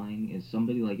probably lying, is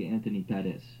somebody like Anthony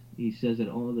Pettis. He says it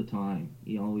all the time.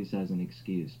 He always has an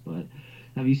excuse. But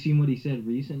have you seen what he said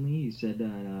recently? He said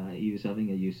that he was having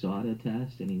a USADA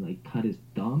test and he like cut his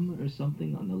thumb or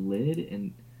something on the lid,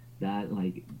 and that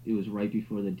like it was right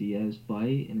before the Diaz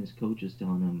fight, and his coach is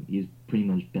telling him, he was pretty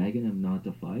much begging him not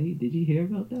to fight. Did you hear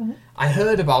about that? I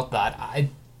heard about that. I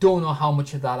don't know how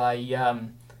much of that I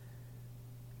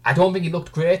don't think he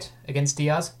looked great against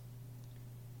Diaz.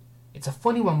 It's a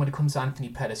funny one when it comes to Anthony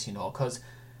Pettis, because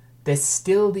there's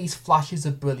still these flashes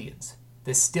of brilliance.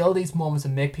 There's still these moments that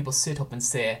make people sit up and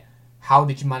say, how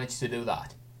did you manage to do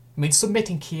that? I mean,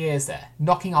 submitting Chiesa there,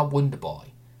 knocking out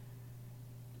Wonderboy.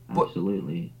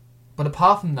 Absolutely. But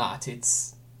apart from that,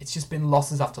 it's just been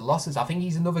losses after losses. I think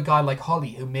he's another guy like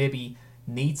Holly who maybe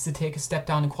needs to take a step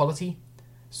down in quality.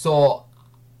 So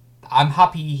I'm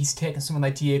happy he's taken someone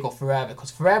like Diego Ferreira,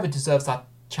 because Ferreira deserves that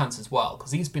chance as well,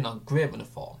 because he's been on a great run of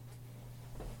form.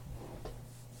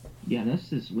 Yeah, that's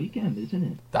this weekend, isn't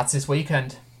it? That's this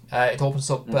weekend. It opens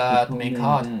up the main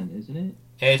card. Event, isn't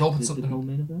it? It opens up the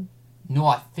co-main event? No,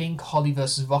 I think Holly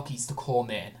versus Rocky's the core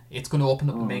main. It's going to open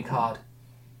up the main card.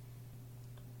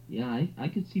 Yeah, I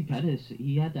could see Pettis.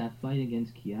 He had that fight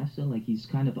against Chiesa. Like, he's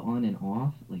kind of on and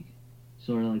off, like,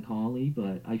 sort of like Holly,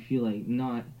 but I feel like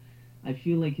not. I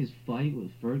feel like his fight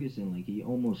with Ferguson, like, he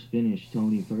almost finished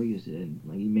Tony Ferguson.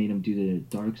 Like, he made him do the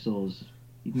Dark Souls.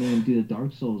 He made him do the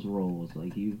Dark Souls roles.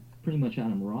 Like, he pretty much had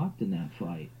him rocked in that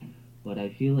fight. But I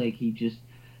feel like he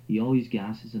always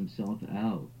gasses himself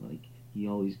out. Like, he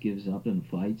always gives up in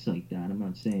fights like that. I'm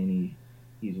not saying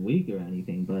he's weak or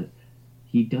anything, but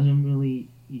he doesn't really.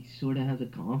 He sort of has a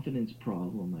confidence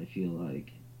problem, I feel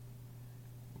like.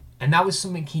 And that was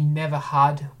something he never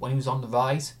had when he was on the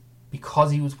rise.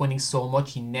 Because he was winning so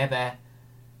much, he never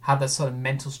had that sort of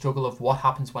mental struggle of what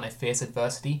happens when I face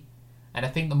adversity. And I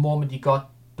think the moment he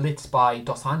got blitzed by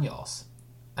Dos Anjos,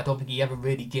 I don't think he ever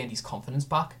really gained his confidence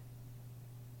back.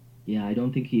 Yeah, I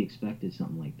don't think he expected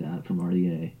something like that from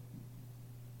RDA.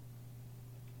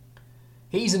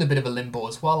 He's in a bit of a limbo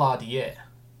as well, RDA.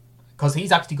 Because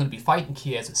he's actually going to be fighting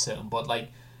Chiesa soon, but I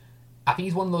think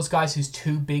he's one of those guys who's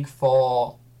too big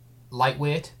for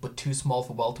lightweight, but too small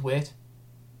for welterweight.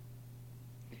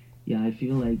 Yeah, I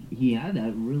feel like he had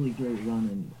that really great run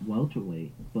in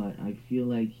welterweight, but I feel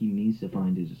like he needs to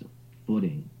find his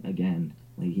footing again.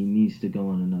 Like, he needs to go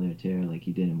on another tear like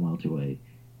he did in welterweight.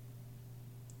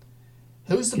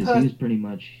 Who's the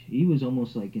person? He was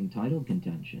almost like in title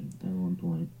contention at one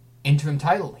point. Interim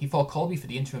title. He fought Colby for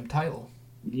the interim title.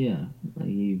 Yeah,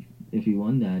 if he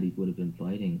won that, he would have been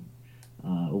fighting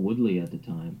Woodley at the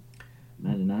time.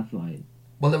 Imagine that fight.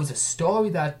 Well, there was a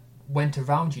story that went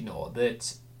around,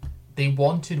 that they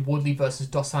wanted Woodley versus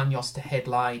Dos Anjos to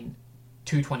headline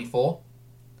 224,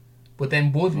 but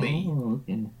then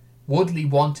Woodley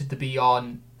wanted to be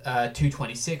on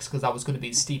 226 because that was going to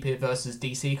be Stipe versus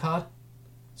DC card.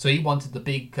 So he wanted the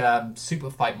big super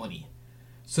fight money.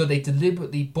 So they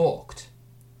deliberately booked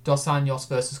Dos Anjos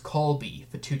versus Colby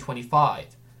for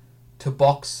 225 to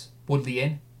box Woodley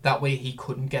in. That way he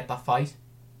couldn't get that fight.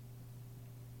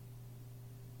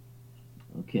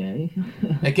 Okay.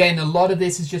 Again, a lot of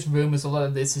this is just rumours. A lot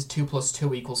of this is 2 +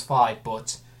 2 = 5.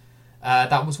 But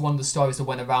that was one of the stories that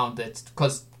went around that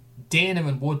because Dana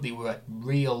and Woodley were at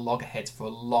real loggerheads for a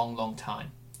long, long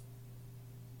time.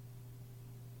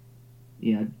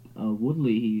 Yeah,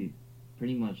 Woodley, he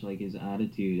pretty much like his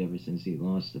attitude ever since he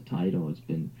lost the title, it's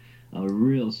been a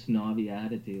real snobby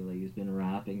attitude. Like, he's been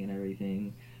rapping and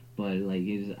everything, but like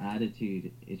his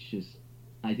attitude, it's just,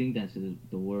 I think that's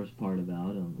the worst part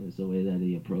about him is the way that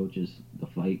he approaches the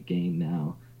fight game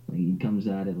now. Like, he comes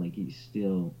at it like he's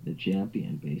still the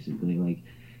champion, basically. Like,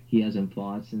 he hasn't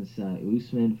fought since that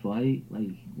Usman fight. Like,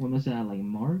 when was that? Like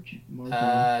March?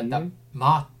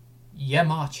 March.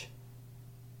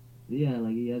 Yeah,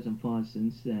 like he hasn't fought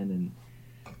since then, and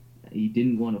he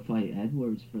didn't want to fight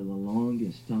Edwards for the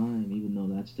longest time, even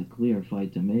though that's the clear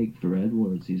fight to make for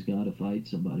Edwards. He's got to fight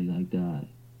somebody like that.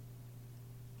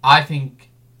 I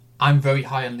think I'm very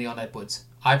high on Leon Edwards.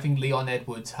 I think he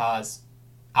has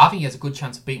a good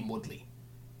chance of beating Woodley.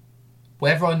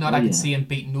 Whether or not I can see him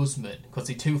beating Usman, because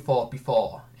they two fought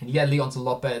before, and yeah, Leon's a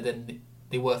lot better than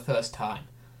they were first time.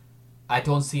 I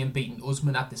don't see him beating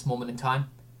Usman at this moment in time.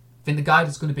 I think the guy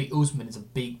that's going to beat Usman is a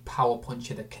big power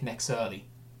puncher that connects early.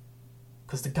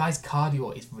 Because the guy's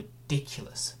cardio is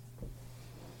ridiculous.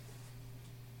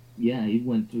 Yeah, he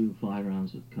went through 5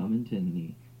 rounds with Covington and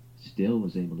he still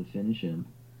was able to finish him.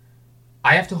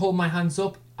 I have to hold my hands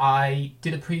up. I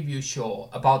did a preview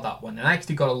show about that one and I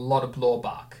actually got a lot of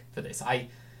blowback for this. I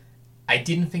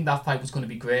didn't think that fight was going to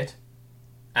be great.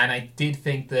 And I did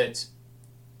think that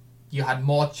you had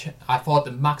more. I thought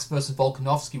that Max versus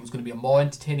Volkanovski was going to be a more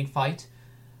entertaining fight,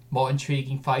 more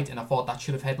intriguing fight, and I thought that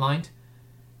should have headlined.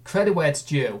 Credit where it's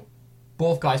due,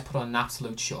 both guys put on an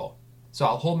absolute show. So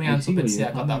I'll hold my hands up and say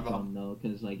I got that wrong. Though,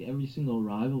 because like every single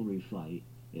rivalry fight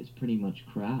is pretty much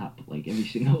crap. Like every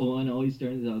single one always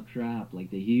turns out crap. Like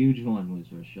the huge one was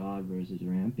Rashad versus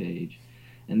Rampage,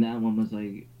 and that one was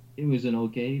like it was an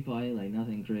okay fight, like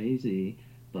nothing crazy,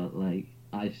 but like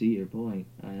I see your point.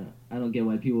 I don't get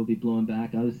why people would be blowing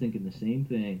back. I was thinking the same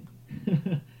thing.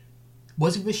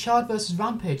 Was it Rashad versus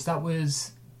Rampage? That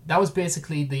was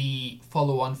basically the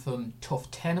follow-on from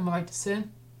Tough 10, am I right to say?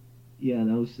 Yeah,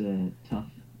 that was tough.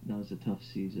 That was a tough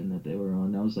season that they were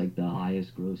on. That was like the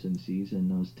highest grossing season.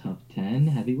 That was Tough 10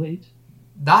 heavyweights.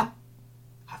 I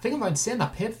think I'm right in saying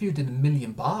that pay-per-view did 1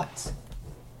 million buys.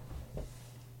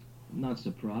 I'm not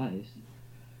surprised.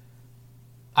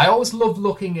 I always love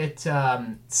looking at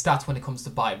stats when it comes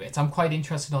to buy rates. I'm quite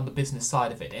interested on the business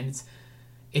side of it, and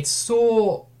it's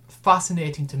so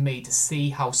fascinating to me to see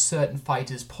how certain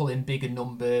fighters pull in bigger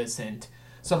numbers and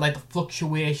sort of like the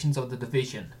fluctuations of the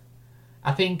division.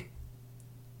 I think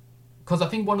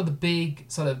one of the big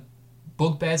sort of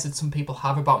bugbears that some people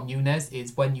have about Nunes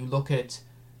is when you look at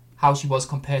how she was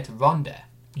compared to Ronda.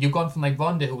 You've gone from like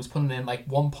Ronda, who was putting in like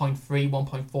 1.3,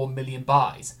 1.4 million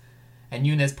buys, and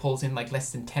Nunes pulls in like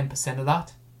less than 10% of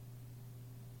that.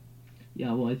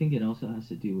 Yeah, well, I think it also has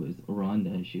to do with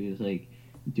Ronda. She was like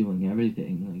doing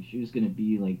everything. Like she was gonna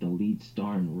be like the lead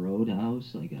star in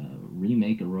Roadhouse, like a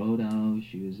remake of Roadhouse.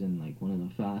 She was in like one of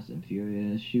the Fast and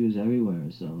Furious. She was everywhere.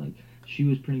 So like she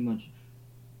was pretty much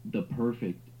the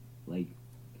perfect like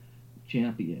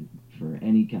champion for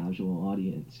any casual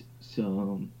audience.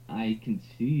 So I can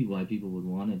see why people would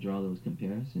want to draw those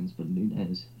comparisons. But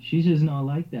Nunes, she's just not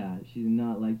like that. She's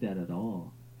not like that at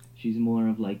all. She's more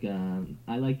of like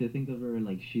I like to think of her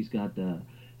like she's got the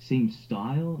same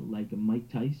style like a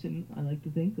Mike Tyson. I like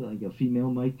to think like a female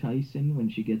Mike Tyson when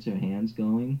she gets her hands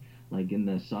going. Like in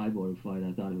the Cyborg fight,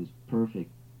 I thought it was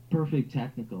perfect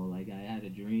technical. Like I had a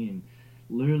dream.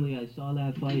 Literally, I saw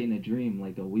that fight in a dream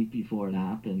like a week before it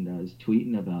happened. I was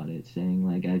tweeting about it, saying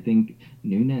like I think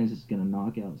Nunes is gonna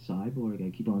knock out Cyborg. I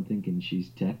keep on thinking she's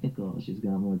technical. She's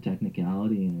got more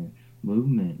technicality in her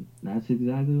movement. That's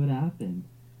exactly what happened.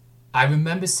 I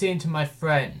remember saying to my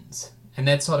friends, and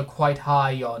they're sort of quite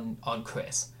high on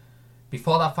Chris.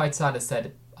 Before that fight started, I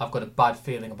said, I've got a bad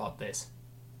feeling about this.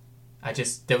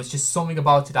 There was just something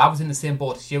about it. I was in the same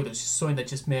boat as you. There was just something that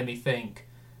just made me think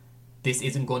this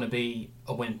isn't going to be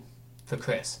a win for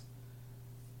Chris.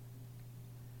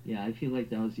 Yeah, I feel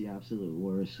like that was the absolute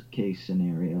worst case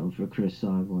scenario for Chris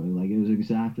Cyborg. Like, it was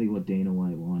exactly what Dana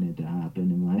White wanted to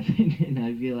happen, in my opinion.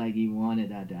 I feel like he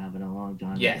wanted that to happen a long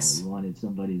time ago. He wanted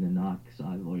somebody to knock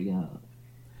Cyborg out.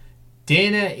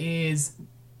 Dana is,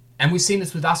 and we've seen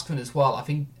this with Askren as well, I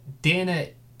think Dana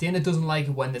doesn't like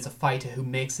it when there's a fighter who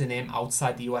makes a name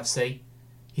outside the UFC.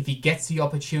 If he gets the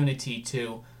opportunity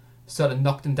to sort of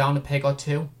knock them down a peg or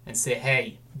two and say,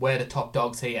 hey, we're the top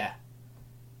dogs here,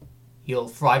 he'll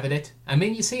thrive at it. I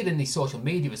mean, you see it in the social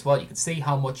media as well. You can see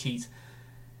how much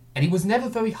and he was never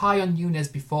very high on Nunes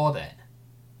before then.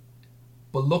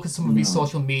 But look at some of his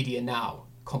social media now.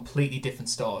 Completely different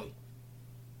story.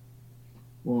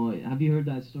 Well, have you heard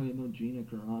that story about Gina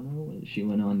Carano? She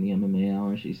went on the MMA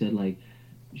Hour. She said, like,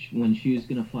 when she was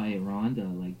going to fight Ronda,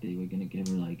 like, they were going to give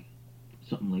her, like,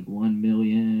 something like $1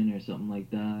 million or something like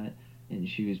that. And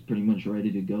she was pretty much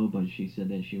ready to go, but she said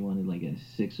that she wanted, like, a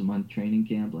 6-month training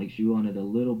camp. Like, she wanted a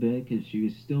little bit because she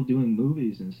was still doing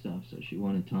movies and stuff, so she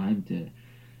wanted time to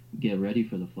get ready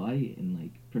for the fight. And, like,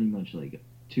 pretty much, like,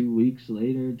 2 weeks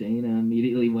later, Dana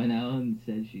immediately went out and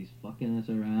said she's fucking us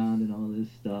around and all this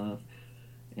stuff.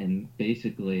 And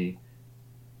basically,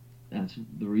 that's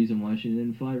the reason why she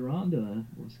didn't fight Ronda,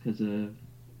 was because of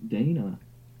Dana.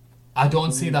 I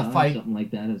don't see that fight. Something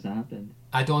like that has happened.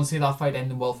 I don't see that fight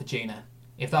ending well for Gina.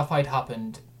 If that fight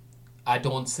happened, I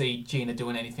don't see Gina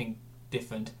doing anything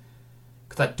different.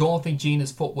 Because I don't think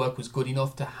Gina's footwork was good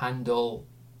enough to handle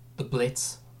the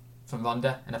blitz from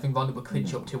Ronda. And I think Ronda would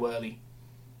clinch up too early.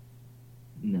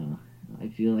 No. I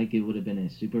feel like it would have been a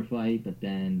super fight, but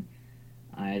then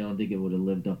I don't think it would have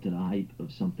lived up to the hype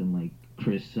of something like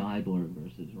Chris Cyborg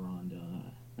versus Ronda.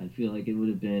 I feel like it would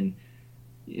have been,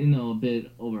 a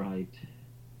bit overhyped.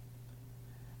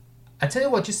 I tell you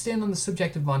what, just staying on the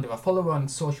subject of Ronda, I follow her on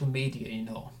social media,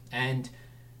 and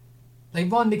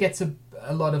like Ronda gets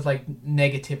a lot of like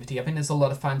negativity. I think there's a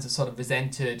lot of fans that sort of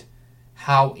resented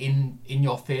how in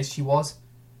your face she was.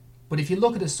 But if you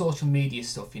look at her social media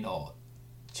stuff,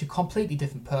 she's a completely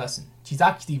different person. She's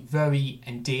actually very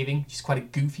endearing. She's quite a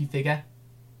goofy figure.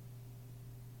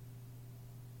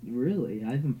 Really,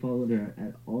 I haven't followed her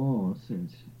at all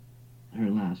since her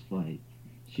last fight.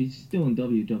 She's still in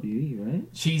WWE, right?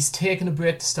 She's taken a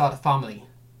break to start a family.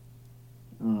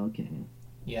 Oh, okay.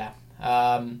 Yeah.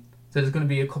 So there's going to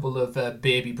be a couple of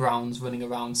baby Browns running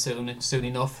around soon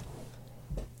enough.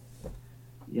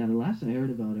 Yeah, the last I heard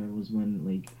about her was when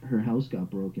like her house got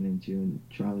broken into, and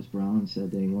Travis Brown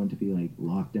said they wanted to be like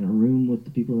locked in a room with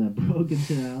the people that broke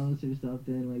into the house or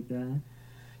something like that.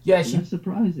 Yeah, And that's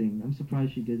surprising. I'm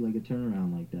surprised she did like a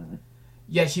turnaround like that.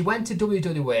 she went to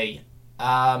WWE.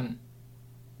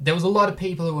 There was a lot of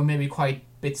people who were maybe quite a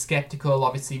bit skeptical.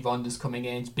 Obviously, Ronda's coming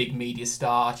in, she's a big media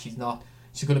star. She's not.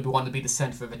 She's going to be one to be the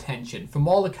center of attention. From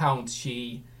all accounts,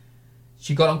 she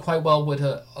got on quite well with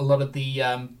a lot of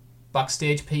the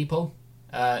backstage people.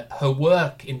 Her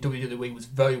work in WWE was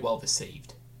very well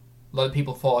received. A lot of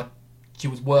people thought she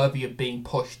was worthy of being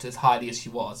pushed as highly as she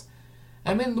was.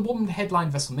 I mean, the woman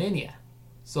headlined WrestleMania.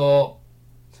 So,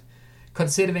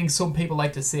 considering some people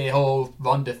like to say, oh,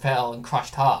 Ronda fell and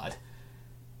crashed hard,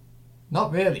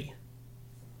 not really.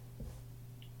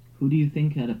 Who do you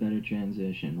think had a better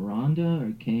transition, Ronda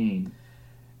or Kane?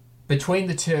 Between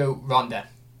the two, Ronda.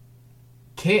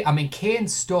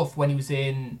 Kane's stuff when he was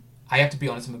in... I have to be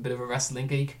honest, I'm a bit of a wrestling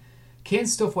geek.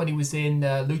 Kane's stuff when he was in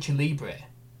Lucha Libre,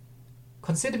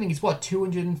 considering he's,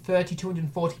 230,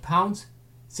 240 pounds?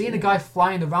 Seeing a guy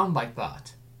flying around like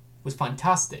that was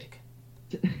fantastic.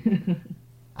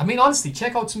 I mean, honestly,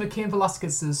 check out some of Cain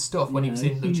Velasquez's stuff when he was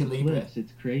in I've seen Lucha the Libre. clips.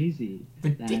 It's crazy.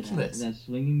 Ridiculous. That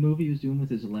swinging move he was doing with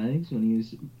his legs when he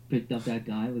was picked up that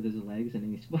guy with his legs and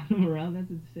then he spun him around.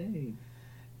 That's insane.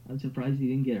 I'm surprised he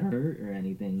didn't get hurt or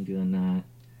anything doing that.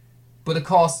 But of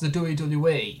course, the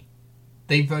WWE,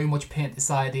 they very much paint this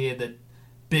idea that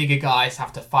bigger guys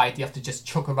have to fight. You have to just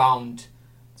chuck around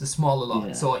the smaller lot.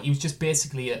 Yeah. So he was just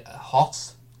basically a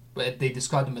hoss. They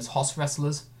described him as hoss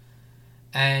wrestlers.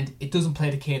 And it doesn't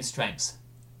play to Kane's strengths.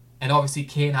 And obviously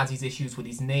Kane has his issues with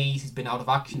his knees. He's been out of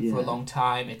action for a long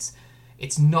time.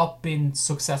 It's not been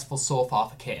successful so far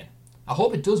for Kane. I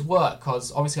hope it does work,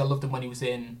 because obviously I loved him when he was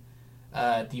in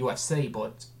the UFC,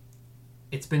 but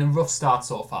it's been a rough start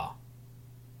so far.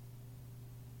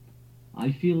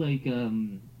 I feel like,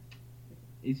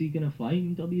 is he going to fight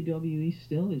in WWE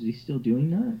still? Is he still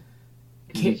doing that?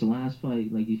 Because his last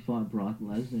fight, like, he fought Brock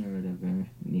Lesnar or whatever, and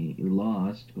he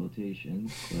lost,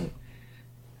 quotations, but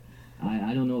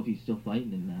I don't know if he's still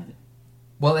fighting in that.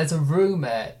 Well, there's a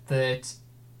rumour that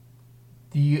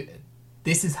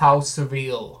this is how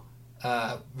surreal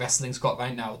wrestling's got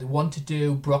right now. They want to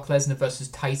do Brock Lesnar versus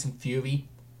Tyson Fury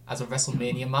as a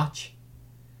WrestleMania match.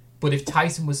 But if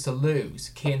Tyson was to lose,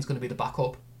 Kane's going to be the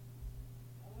backup.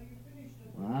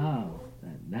 Wow,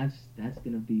 that's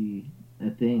going to be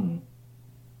a thing.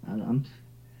 I'm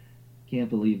can't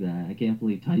believe that. I can't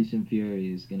believe Tyson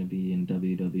Fury is going to be in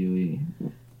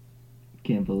WWE.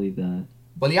 Can't believe that.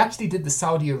 Well, he actually did the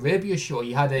Saudi Arabia show.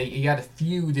 He had a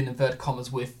feud in inverted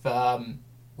commas with Braun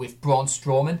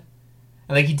Strowman,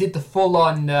 and like he did the full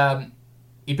on.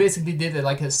 He basically did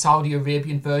a Saudi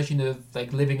Arabian version of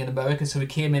like living in America. So he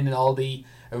came in all the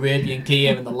Arabian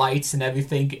gear and the lights and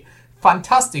everything.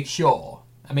 Fantastic show.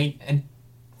 I mean, and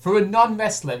for a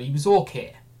non-wrestler, he was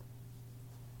okay.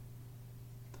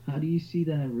 How do you see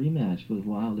that rematch with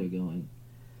Wilder going?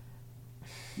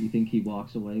 You think he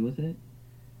walks away with it?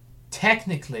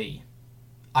 Technically,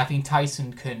 I think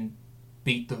Tyson can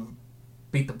beat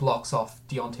the blocks off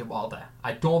Deontay Wilder.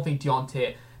 I don't think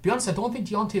Deontay... Be honest, I don't think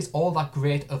Deontay is all that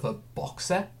great of a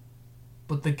boxer,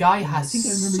 but the guy has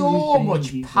so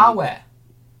much power.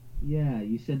 Yeah,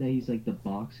 you said that he's like the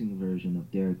boxing version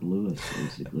of Derek Lewis,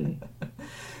 basically.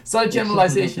 So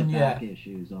generalization, yeah. Back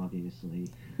issues, obviously.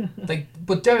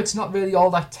 But Derek's not really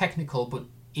all that technical, but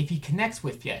if he connects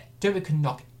with you, Derek can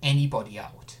knock anybody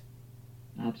out.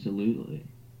 Absolutely.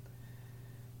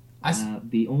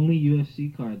 The only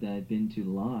UFC card that I've been to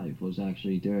live was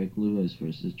actually Derek Lewis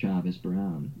versus Travis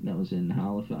Brown. That was in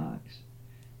Halifax.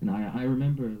 And I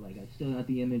remember, like, I still got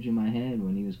the image in my head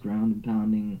when he was ground and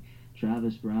pounding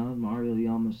Travis Brown. Mario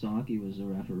Yamasaki was the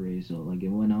referee, so, like, it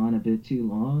went on a bit too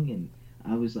long, and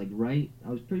I was, like, I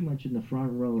was pretty much in the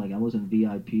front row. Like, I wasn't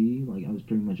VIP. Like, I was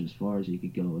pretty much as far as you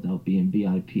could go without being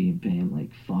VIP and paying, like,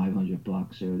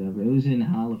 $500 or whatever. It was in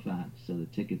Halifax, so the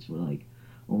tickets were, like,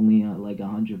 only like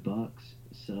 $100,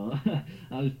 so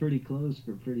I was pretty close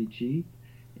for pretty cheap.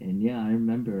 And yeah, I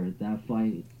remember that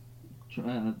fight.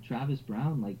 Travis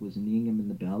Brown like was kneeing him in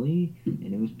the belly,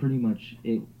 and it was pretty much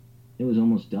it. It was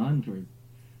almost done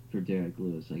for Derek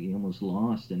Lewis. Like he almost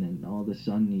lost, and then all of a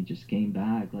sudden he just came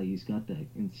back. Like he's got that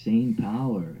insane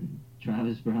power, and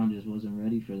Travis Brown just wasn't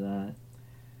ready for that.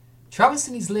 Travis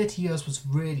in his later years was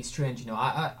really strange, you know.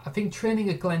 I think training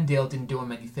at Glendale didn't do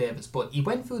him any favours, but he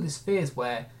went through this phase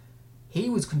where he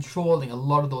was controlling a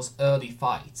lot of those early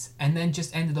fights and then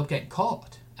just ended up getting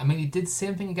caught. I mean, he did the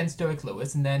same thing against Derek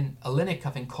Lewis, and then Oleinik, I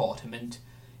think, caught him, and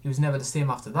he was never the same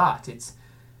after that.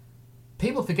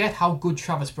 People forget how good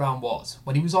Travis Browne was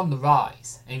when he was on the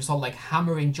rise, and he was sort of like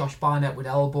hammering Josh Barnett with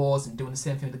elbows and doing the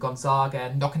same thing with Gonzaga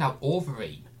and knocking out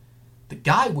Overeem. The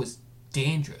guy was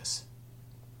dangerous.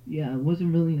 Yeah, it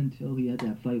wasn't really until he had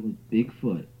that fight with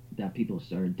Bigfoot that people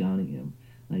started doubting him.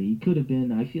 Like, he could have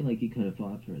been, I feel like he could have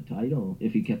fought for a title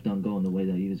if he kept on going the way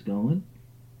that he was going.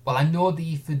 Well, I know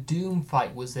the Verdum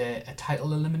fight was a title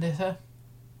eliminator.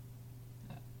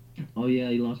 Oh yeah,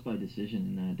 he lost by decision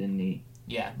in that, didn't he?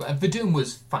 Yeah, but Verdum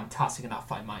was fantastic in that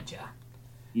fight, mind you.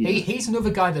 Yeah. He's another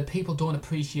guy that people don't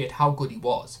appreciate how good he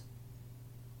was.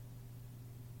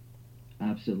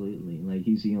 Absolutely. Like,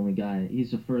 he's the only guy,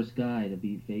 he's the first guy to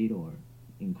beat Fedor.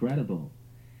 Incredible.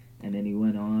 And then he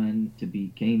went on to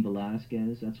beat Cain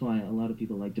Velasquez. That's why a lot of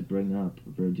people like to bring up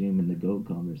Verdum in the GOAT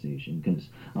conversation, because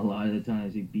a lot of the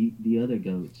times he beat the other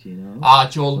GOATs, you know?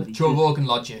 Joe Rogan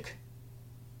logic.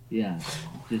 Yeah,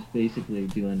 just basically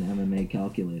doing MMA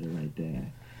calculator right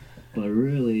there. But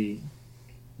really,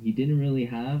 he didn't really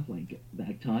have, like,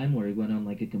 that time where he went on,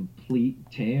 like, a complete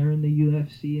tear in the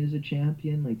UFC as a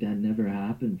champion. Like, that never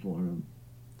happened for him.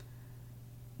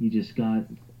 He just got...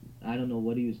 I don't know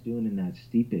what he was doing in that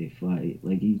Stipe fight.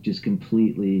 Like, he just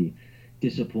completely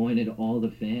disappointed all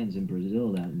the fans in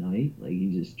Brazil that night. Like,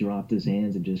 he just dropped his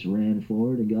hands and just ran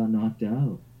forward and got knocked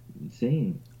out.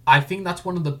 Insane. I think that's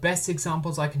one of the best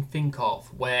examples I can think of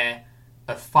where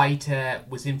a fighter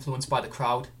was influenced by the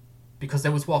crowd. Because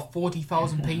there was,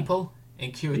 40,000 people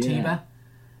in Curitiba? Yeah.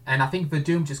 And I think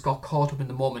Verdum just got caught up in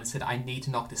the moment and said, I need to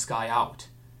knock this guy out.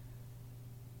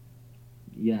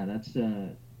 Yeah,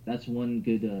 that's one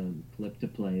good clip to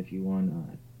play if you want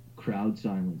crowd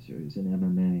silencers in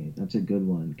MMA. That's a good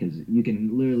one, because you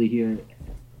can literally hear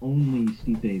only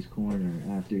Stipe's corner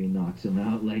after he knocks him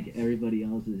out. Like, everybody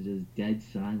else is just dead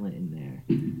silent in there.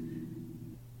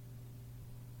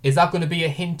 Is that going to be a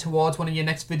hint towards one of your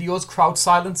next videos, crowd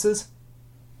silencers?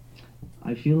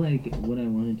 I feel like what I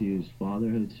want to do is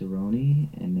Fatherhood Cerrone,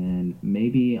 and then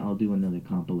maybe I'll do another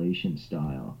compilation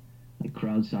style. Like,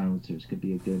 crowd silencers could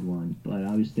be a good one, but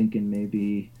I was thinking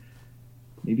maybe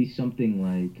something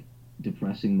like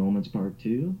Depressing Moments Part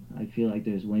 2. I feel like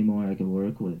there's way more I could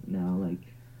work with now. Like,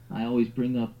 I always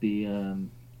bring up the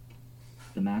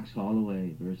Max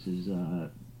Holloway versus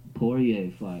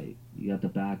Poirier fight. You got the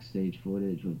backstage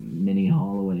footage with Minnie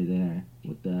Holloway there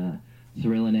with the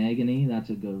Thrill and Agony. That's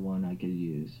a good one I could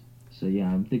use. So yeah,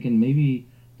 I'm thinking maybe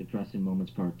Depressing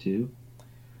Moments Part 2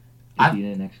 could be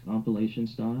the next compilation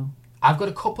style. I've got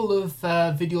a couple of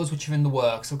videos which are in the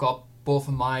works. I've got both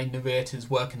of my narrators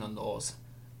working on those.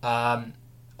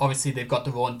 Obviously, they've got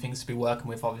their own things to be working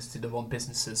with, obviously their own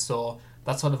businesses, so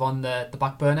that's sort of on the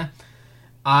back burner.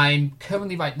 I'm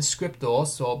currently writing the script though,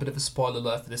 so a bit of a spoiler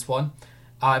alert for this one.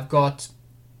 I've got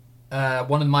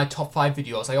one of my top 5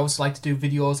 videos. I always like to do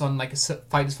videos on like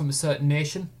fighters from a certain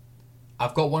nation.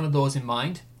 I've got one of those in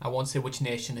mind. I won't say which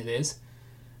nation it is.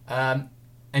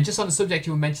 And just on the subject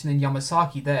you were mentioning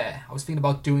Yamasaki there, I was thinking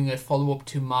about doing a follow-up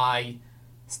to my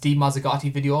Steve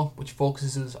Mazzagatti video, which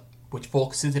focuses,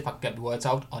 if I can get the words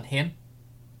out, on him.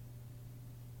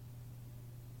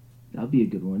 That'd be a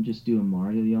good one. Just do a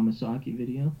Mario Yamasaki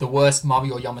video. The worst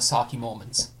Mario Yamasaki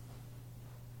moments.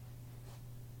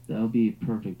 That would be a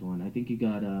perfect one. I think you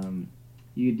got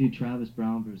you could do Travis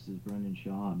Browne versus Brendan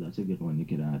Schaub. That's a good one you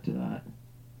could add to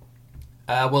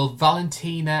that. Well,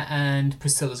 Valentina and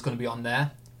Priscilla's going to be on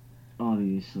there.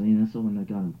 Obviously, that's the one that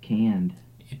got him canned.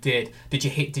 It did. Did you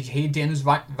hear Dana's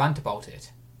rant about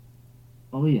it?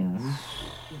 Oh yeah,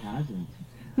 it hasn't.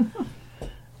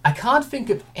 I can't think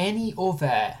of any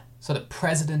other sort of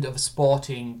president of a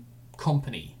sporting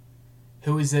company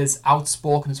who is as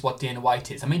outspoken as what Dana White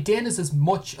is. I mean, Dana's as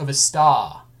much of a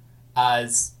star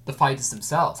as the fighters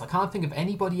themselves. I can't think of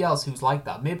anybody else who's like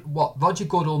that. Maybe Roger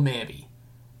Goodall, maybe.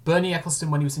 Bernie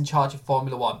Ecclestone when he was in charge of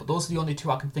Formula One, but those are the only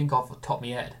two I can think of off the top of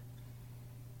my head.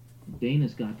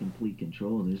 Dana's got complete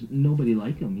control. There's nobody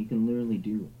like him. He can literally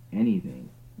do anything.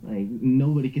 Like,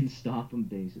 nobody can stop him,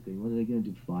 basically. What are they going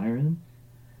to do, fire him?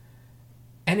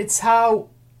 And it's how...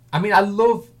 I mean, I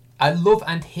love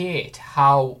and hate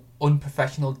how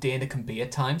unprofessional Dana can be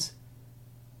at times.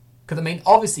 Because, I mean,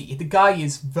 obviously, the guy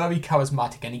is very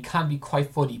charismatic and he can be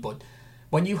quite funny, but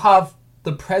when you have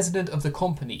the president of the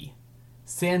company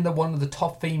saying that one of the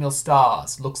top female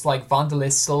stars looks like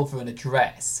Wanderlei Silva in a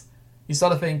dress, you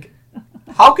sort of think,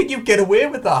 how can you get away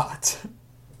with that?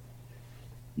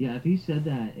 Yeah, if he said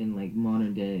that in like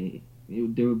modern day,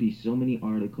 there would be so many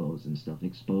articles and stuff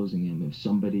exposing him. If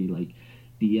somebody like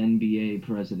the NBA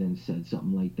president said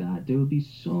something like that, there would be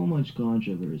so much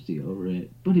controversy over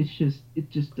it. But it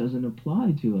just doesn't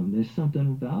apply to him. There's something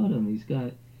about him. He's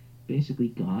got basically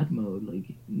God mode.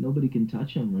 Like nobody can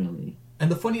touch him really. And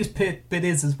the funniest bit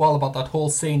is as well about that whole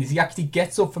scene is he actually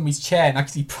gets up from his chair and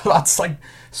actually starts like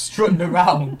strutting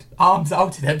around, arms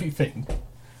out and everything.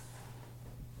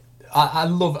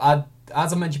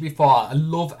 As I mentioned before, I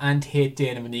love and hate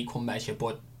Dana in equal measure,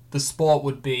 but the sport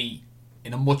would be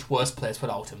in a much worse place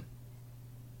without him.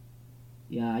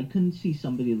 Yeah, I couldn't see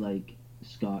somebody like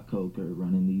Scott Coker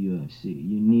running the UFC.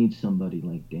 You need somebody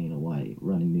like Dana White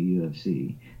running the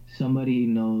UFC. Somebody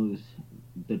who knows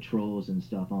the trolls and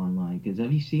stuff online. Because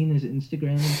have you seen his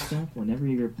Instagram and stuff? Whenever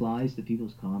he replies to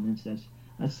people's comments,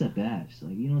 that's the best.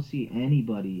 Like you don't see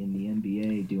anybody in the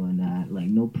NBA doing that. Like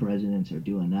no presidents are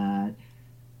doing that.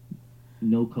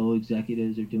 No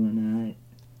co-executives are doing that.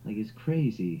 Like it's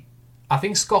crazy. I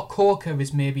think Scott Corker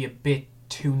is maybe a bit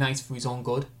too nice for his own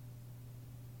good.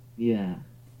 Yeah.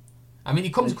 I mean, he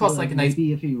comes I feel across like a nice.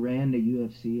 maybe if he ran the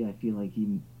UFC, I feel like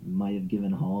he might have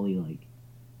given Holly like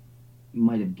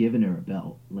might have given her a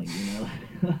belt, like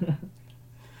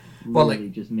Well, really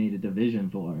like, just made a division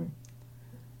for her.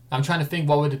 I'm trying to think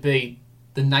what would it be?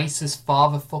 The nicest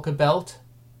father fucker belt?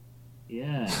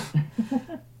 Yeah.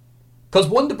 Because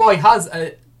Wonderboy has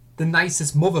the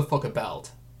nicest motherfucker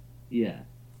belt. Yeah,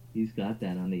 he's got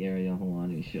that on the Ariel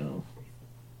Helwani show.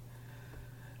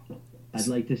 I'd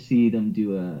like to see them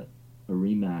do a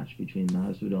rematch between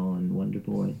Masvidal and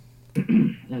Wonderboy.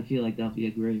 I feel like that'll be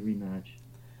a great rematch.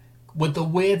 With the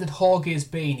way that Jorge has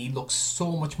been, he looks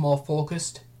so much more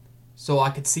focused. So I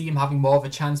could see him having more of a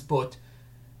chance, but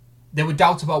there were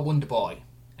doubts about Wonderboy.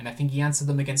 And I think he answered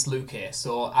them against Luke here.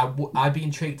 So I'd be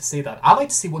intrigued to see that. I'd like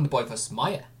to see Wonderboy versus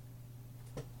Maya.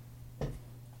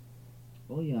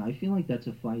 Oh yeah, I feel like that's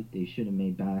a fight they should have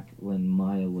made back when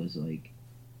Maya was like,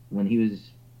 when he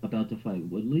was about to fight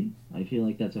Woodley. I feel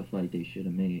like that's a fight they should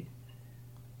have made.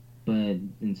 But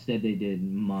instead they did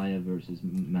Maya versus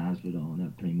Masvidal, and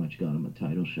that pretty much got him a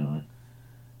title shot.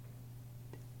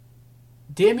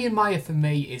 Damian Maya for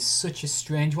me is such a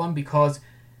strange one because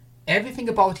everything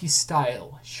about his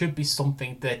style should be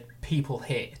something that people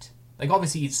hate. Like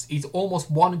obviously he's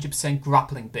almost 100%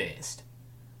 grappling based.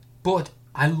 But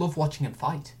I love watching him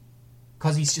fight.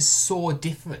 Because he's just so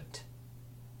different.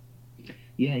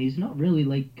 Yeah, he's not really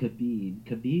like Khabib.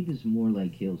 Khabib is more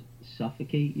like he'll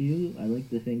suffocate you. I like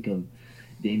to think of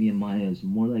Damian Maya as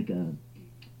more like a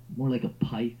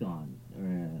python or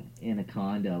an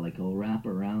anaconda. Like he'll wrap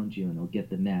around you and he'll get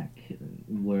the neck.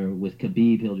 Where with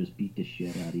Khabib, he'll just beat the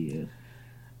shit out of you.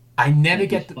 I never Like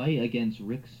get his the... fight against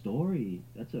Rick Story.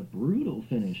 That's a brutal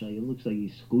finish. Like it looks like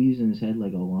he's squeezing his head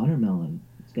like a watermelon.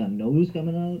 It's got nose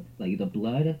coming out. Like the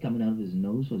blood coming out of his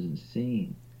nose was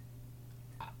insane.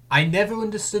 I never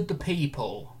understood the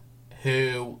people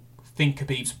who think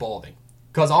Khabib's boring.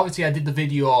 Because obviously I did the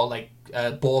video like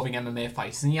boring MMA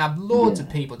fights, and you have loads of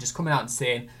Yeah. people just coming out and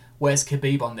saying, where's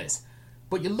Khabib on this?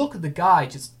 But you look at the guy,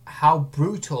 just how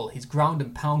brutal his ground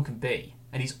and pound can be,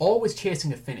 and he's always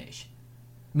chasing a finish.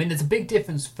 I mean, there's a big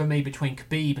difference for me between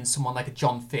Khabib and someone like a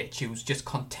John Fitch, who's just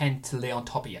content to lay on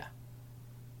top of you.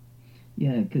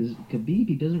 Yeah, because Khabib,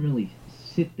 he doesn't really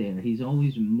sit there. He's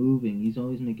always moving. He's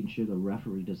always making sure the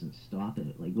referee doesn't stop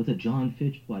it. Like with a John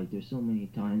Fitch fight, there's so many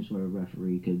times where a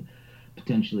referee could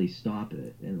potentially stop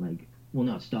it and like, well,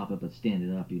 not stop it, but stand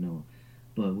it up, you know.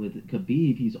 But with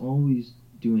Khabib, he's always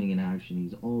doing an action.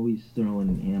 He's always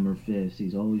throwing hammer fists.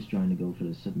 He's always trying to go for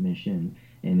the submission,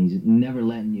 and he's never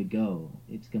letting you go.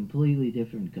 It's completely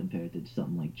different compared to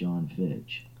something like John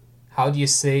Fitch. How do you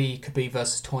see Khabib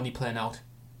versus Tony playing out?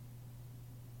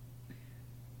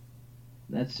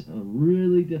 That's a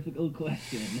really difficult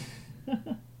question.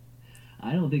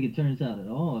 I don't think it turns out at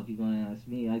all. If you're going to ask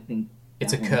me, I think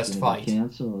It's a that one's cursed gonna fight. get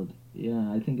canceled. Yeah,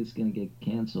 I think it's going to get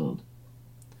canceled.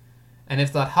 And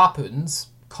if that happens,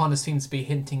 Conor seems to be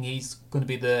hinting he's going to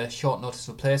be the short notice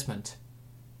replacement.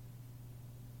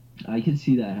 I could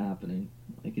see that happening.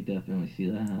 I could definitely see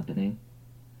that happening.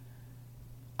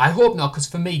 I hope not, because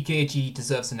for me, Gagey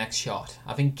deserves the next shot.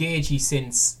 I think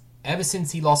Gagey, ever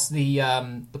since he lost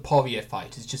the Poirier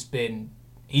fight, has just been...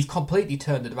 He's completely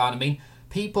turned it around. I mean,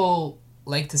 people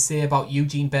like to say about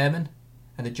Eugene Behrman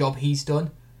and the job he's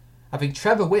done. I think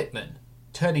Trevor Whitman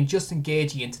turning Justin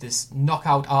Gagey into this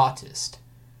knockout artist,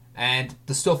 and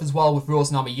the stuff as well with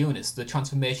Rose Namajunas, the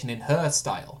transformation in her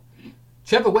style.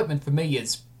 Trevor Whitman, for me,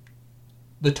 is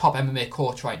the top MMA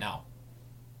coach right now.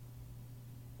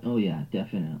 Oh, yeah,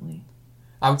 definitely.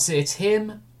 I would say it's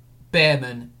him,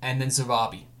 Behrman, and then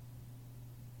Zarabi.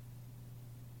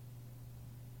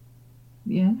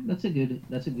 Yeah, that's a good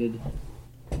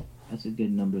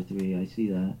number 3. I see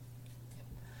that.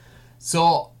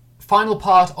 So, final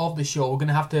part of the show, we're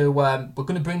gonna have to we're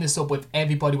gonna bring this up with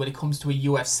everybody when it comes to a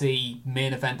UFC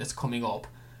main event that's coming up.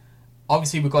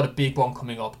 Obviously, we've got a big one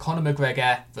coming up: Conor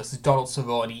McGregor versus Donald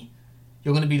Cerrone.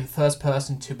 You're gonna be the first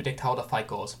person to predict how the fight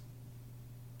goes,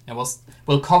 and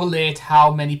we'll correlate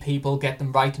how many people get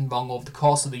them right and wrong over the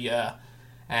course of the year,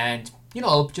 and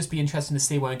it'll just be interesting to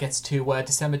see when it gets to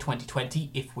December 2020,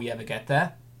 if we ever get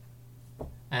there,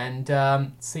 and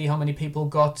see how many people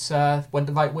went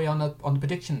the right way on the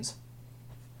predictions.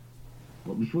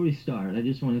 Well, before we start, I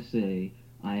just want to say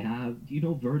do you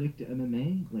know Verdict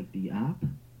MMA, like the app?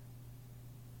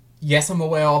 Yes, I'm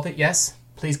aware of it, yes.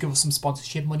 Please give us some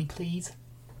sponsorship money, please.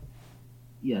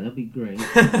 Yeah, that'd be great.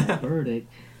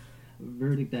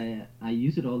 Verdict, I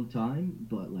use it all the time,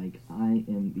 but like I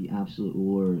am the absolute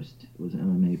worst with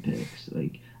MMA picks.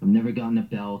 Like I've never gotten a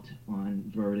belt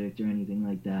on Verdict or anything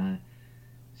like that.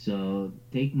 So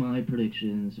take my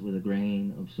predictions with a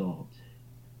grain of salt.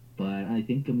 But I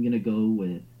think I'm gonna go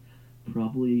with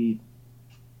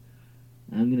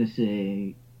I'm gonna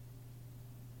say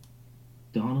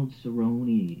Donald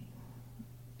Cerrone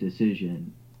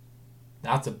decision.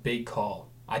 That's a big call.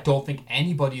 I don't think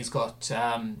anybody's got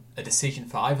a decision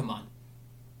for either man.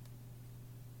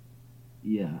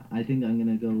 Yeah, I think I'm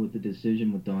going to go with the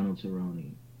decision with Donald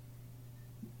Cerrone.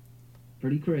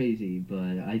 Pretty crazy,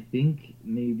 but I think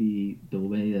maybe the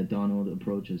way that Donald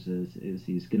approaches this is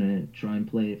he's going to try and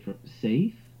play it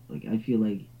safe. Like, I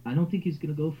don't think he's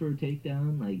going to go for a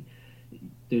takedown. Like,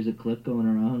 there's a clip going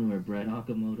around where Brett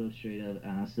Okamoto straight up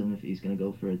asked him if he's going to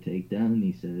go for a takedown, and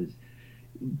he says,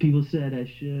 people said I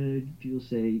should. People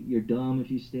say you're dumb if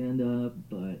you stand up,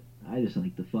 but I just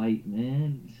like to fight,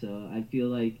 man. So I feel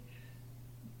like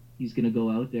he's gonna go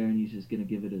out there and he's just gonna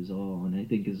give it his all. And I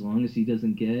think as long as he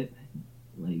doesn't get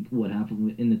like what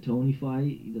happened in the Tony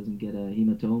fight, he doesn't get a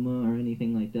hematoma or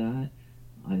anything like that,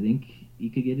 I think he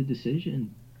could get a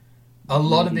decision. A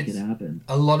lot of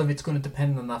it's going to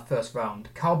depend on that first round.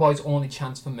 Cowboy's only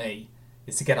chance for me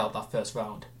is to get out that first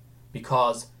round,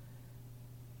 because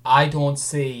I don't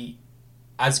see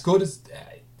as good as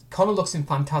Conor looks in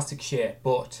fantastic shape,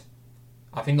 but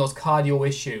I think those cardio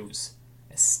issues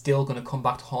are still going to come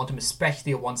back to haunt him,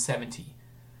 especially at 170.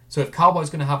 So if Cowboy's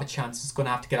going to have a chance, it's going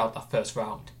to have to get out that first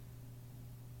round.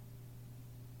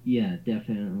 Yeah,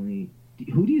 definitely.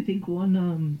 Who do you think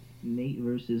won Nate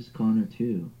versus Conor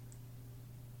 2?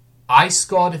 I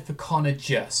scored it for Conor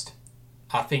just.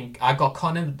 I think I got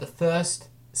Conor the first,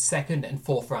 second, and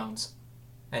fourth rounds,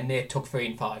 and Nate took 3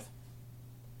 and 5.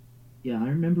 Yeah, I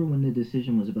remember when the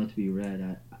decision was about to be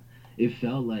read, it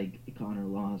felt like Conor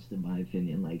lost, in my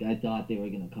opinion. Like, I thought they were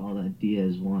going to call that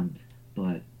Diaz won,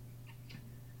 but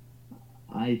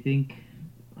I think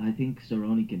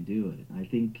Cerrone can do it. I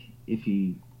think if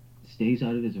he stays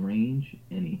out of his range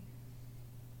and he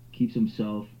keeps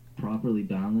himself properly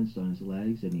balanced on his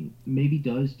legs and he maybe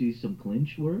does do some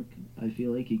clinch work, I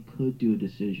feel like he could do a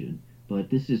decision. But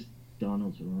this is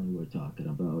Donald Cerrone we're talking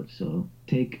about, so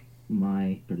take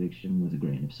my prediction with a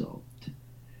grain of salt.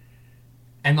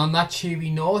 And on that cheery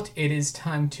note, it is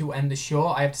time to end the show.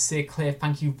 I have to say, Claire,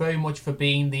 thank you very much for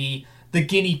being the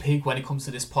guinea pig when it comes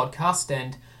to this podcast,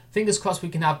 and fingers crossed we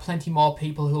can have plenty more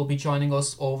people who will be joining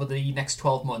us over the next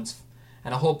 12 months.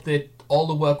 And I hope that all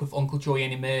the work with Uncle Joey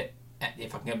MMA,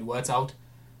 if I can get the words out,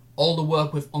 all the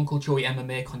work with Uncle Joey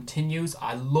MMA continues.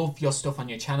 I love your stuff on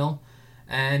your channel,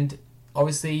 and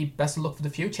obviously best of luck for the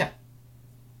future.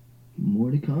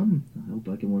 More to come. I hope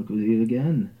I can work with you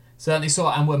again. Certainly so,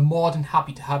 and we're more than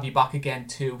happy to have you back again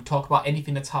to talk about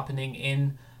anything that's happening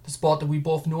in the sport that we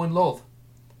both know and love.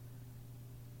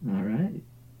 All right.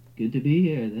 Good to be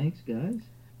here. Thanks, guys.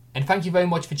 And thank you very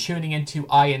much for tuning into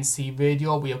INC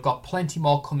Radio. We have got plenty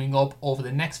more coming up over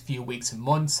the next few weeks and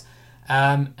months,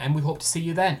 and we hope to see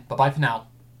you then. Bye-bye for now.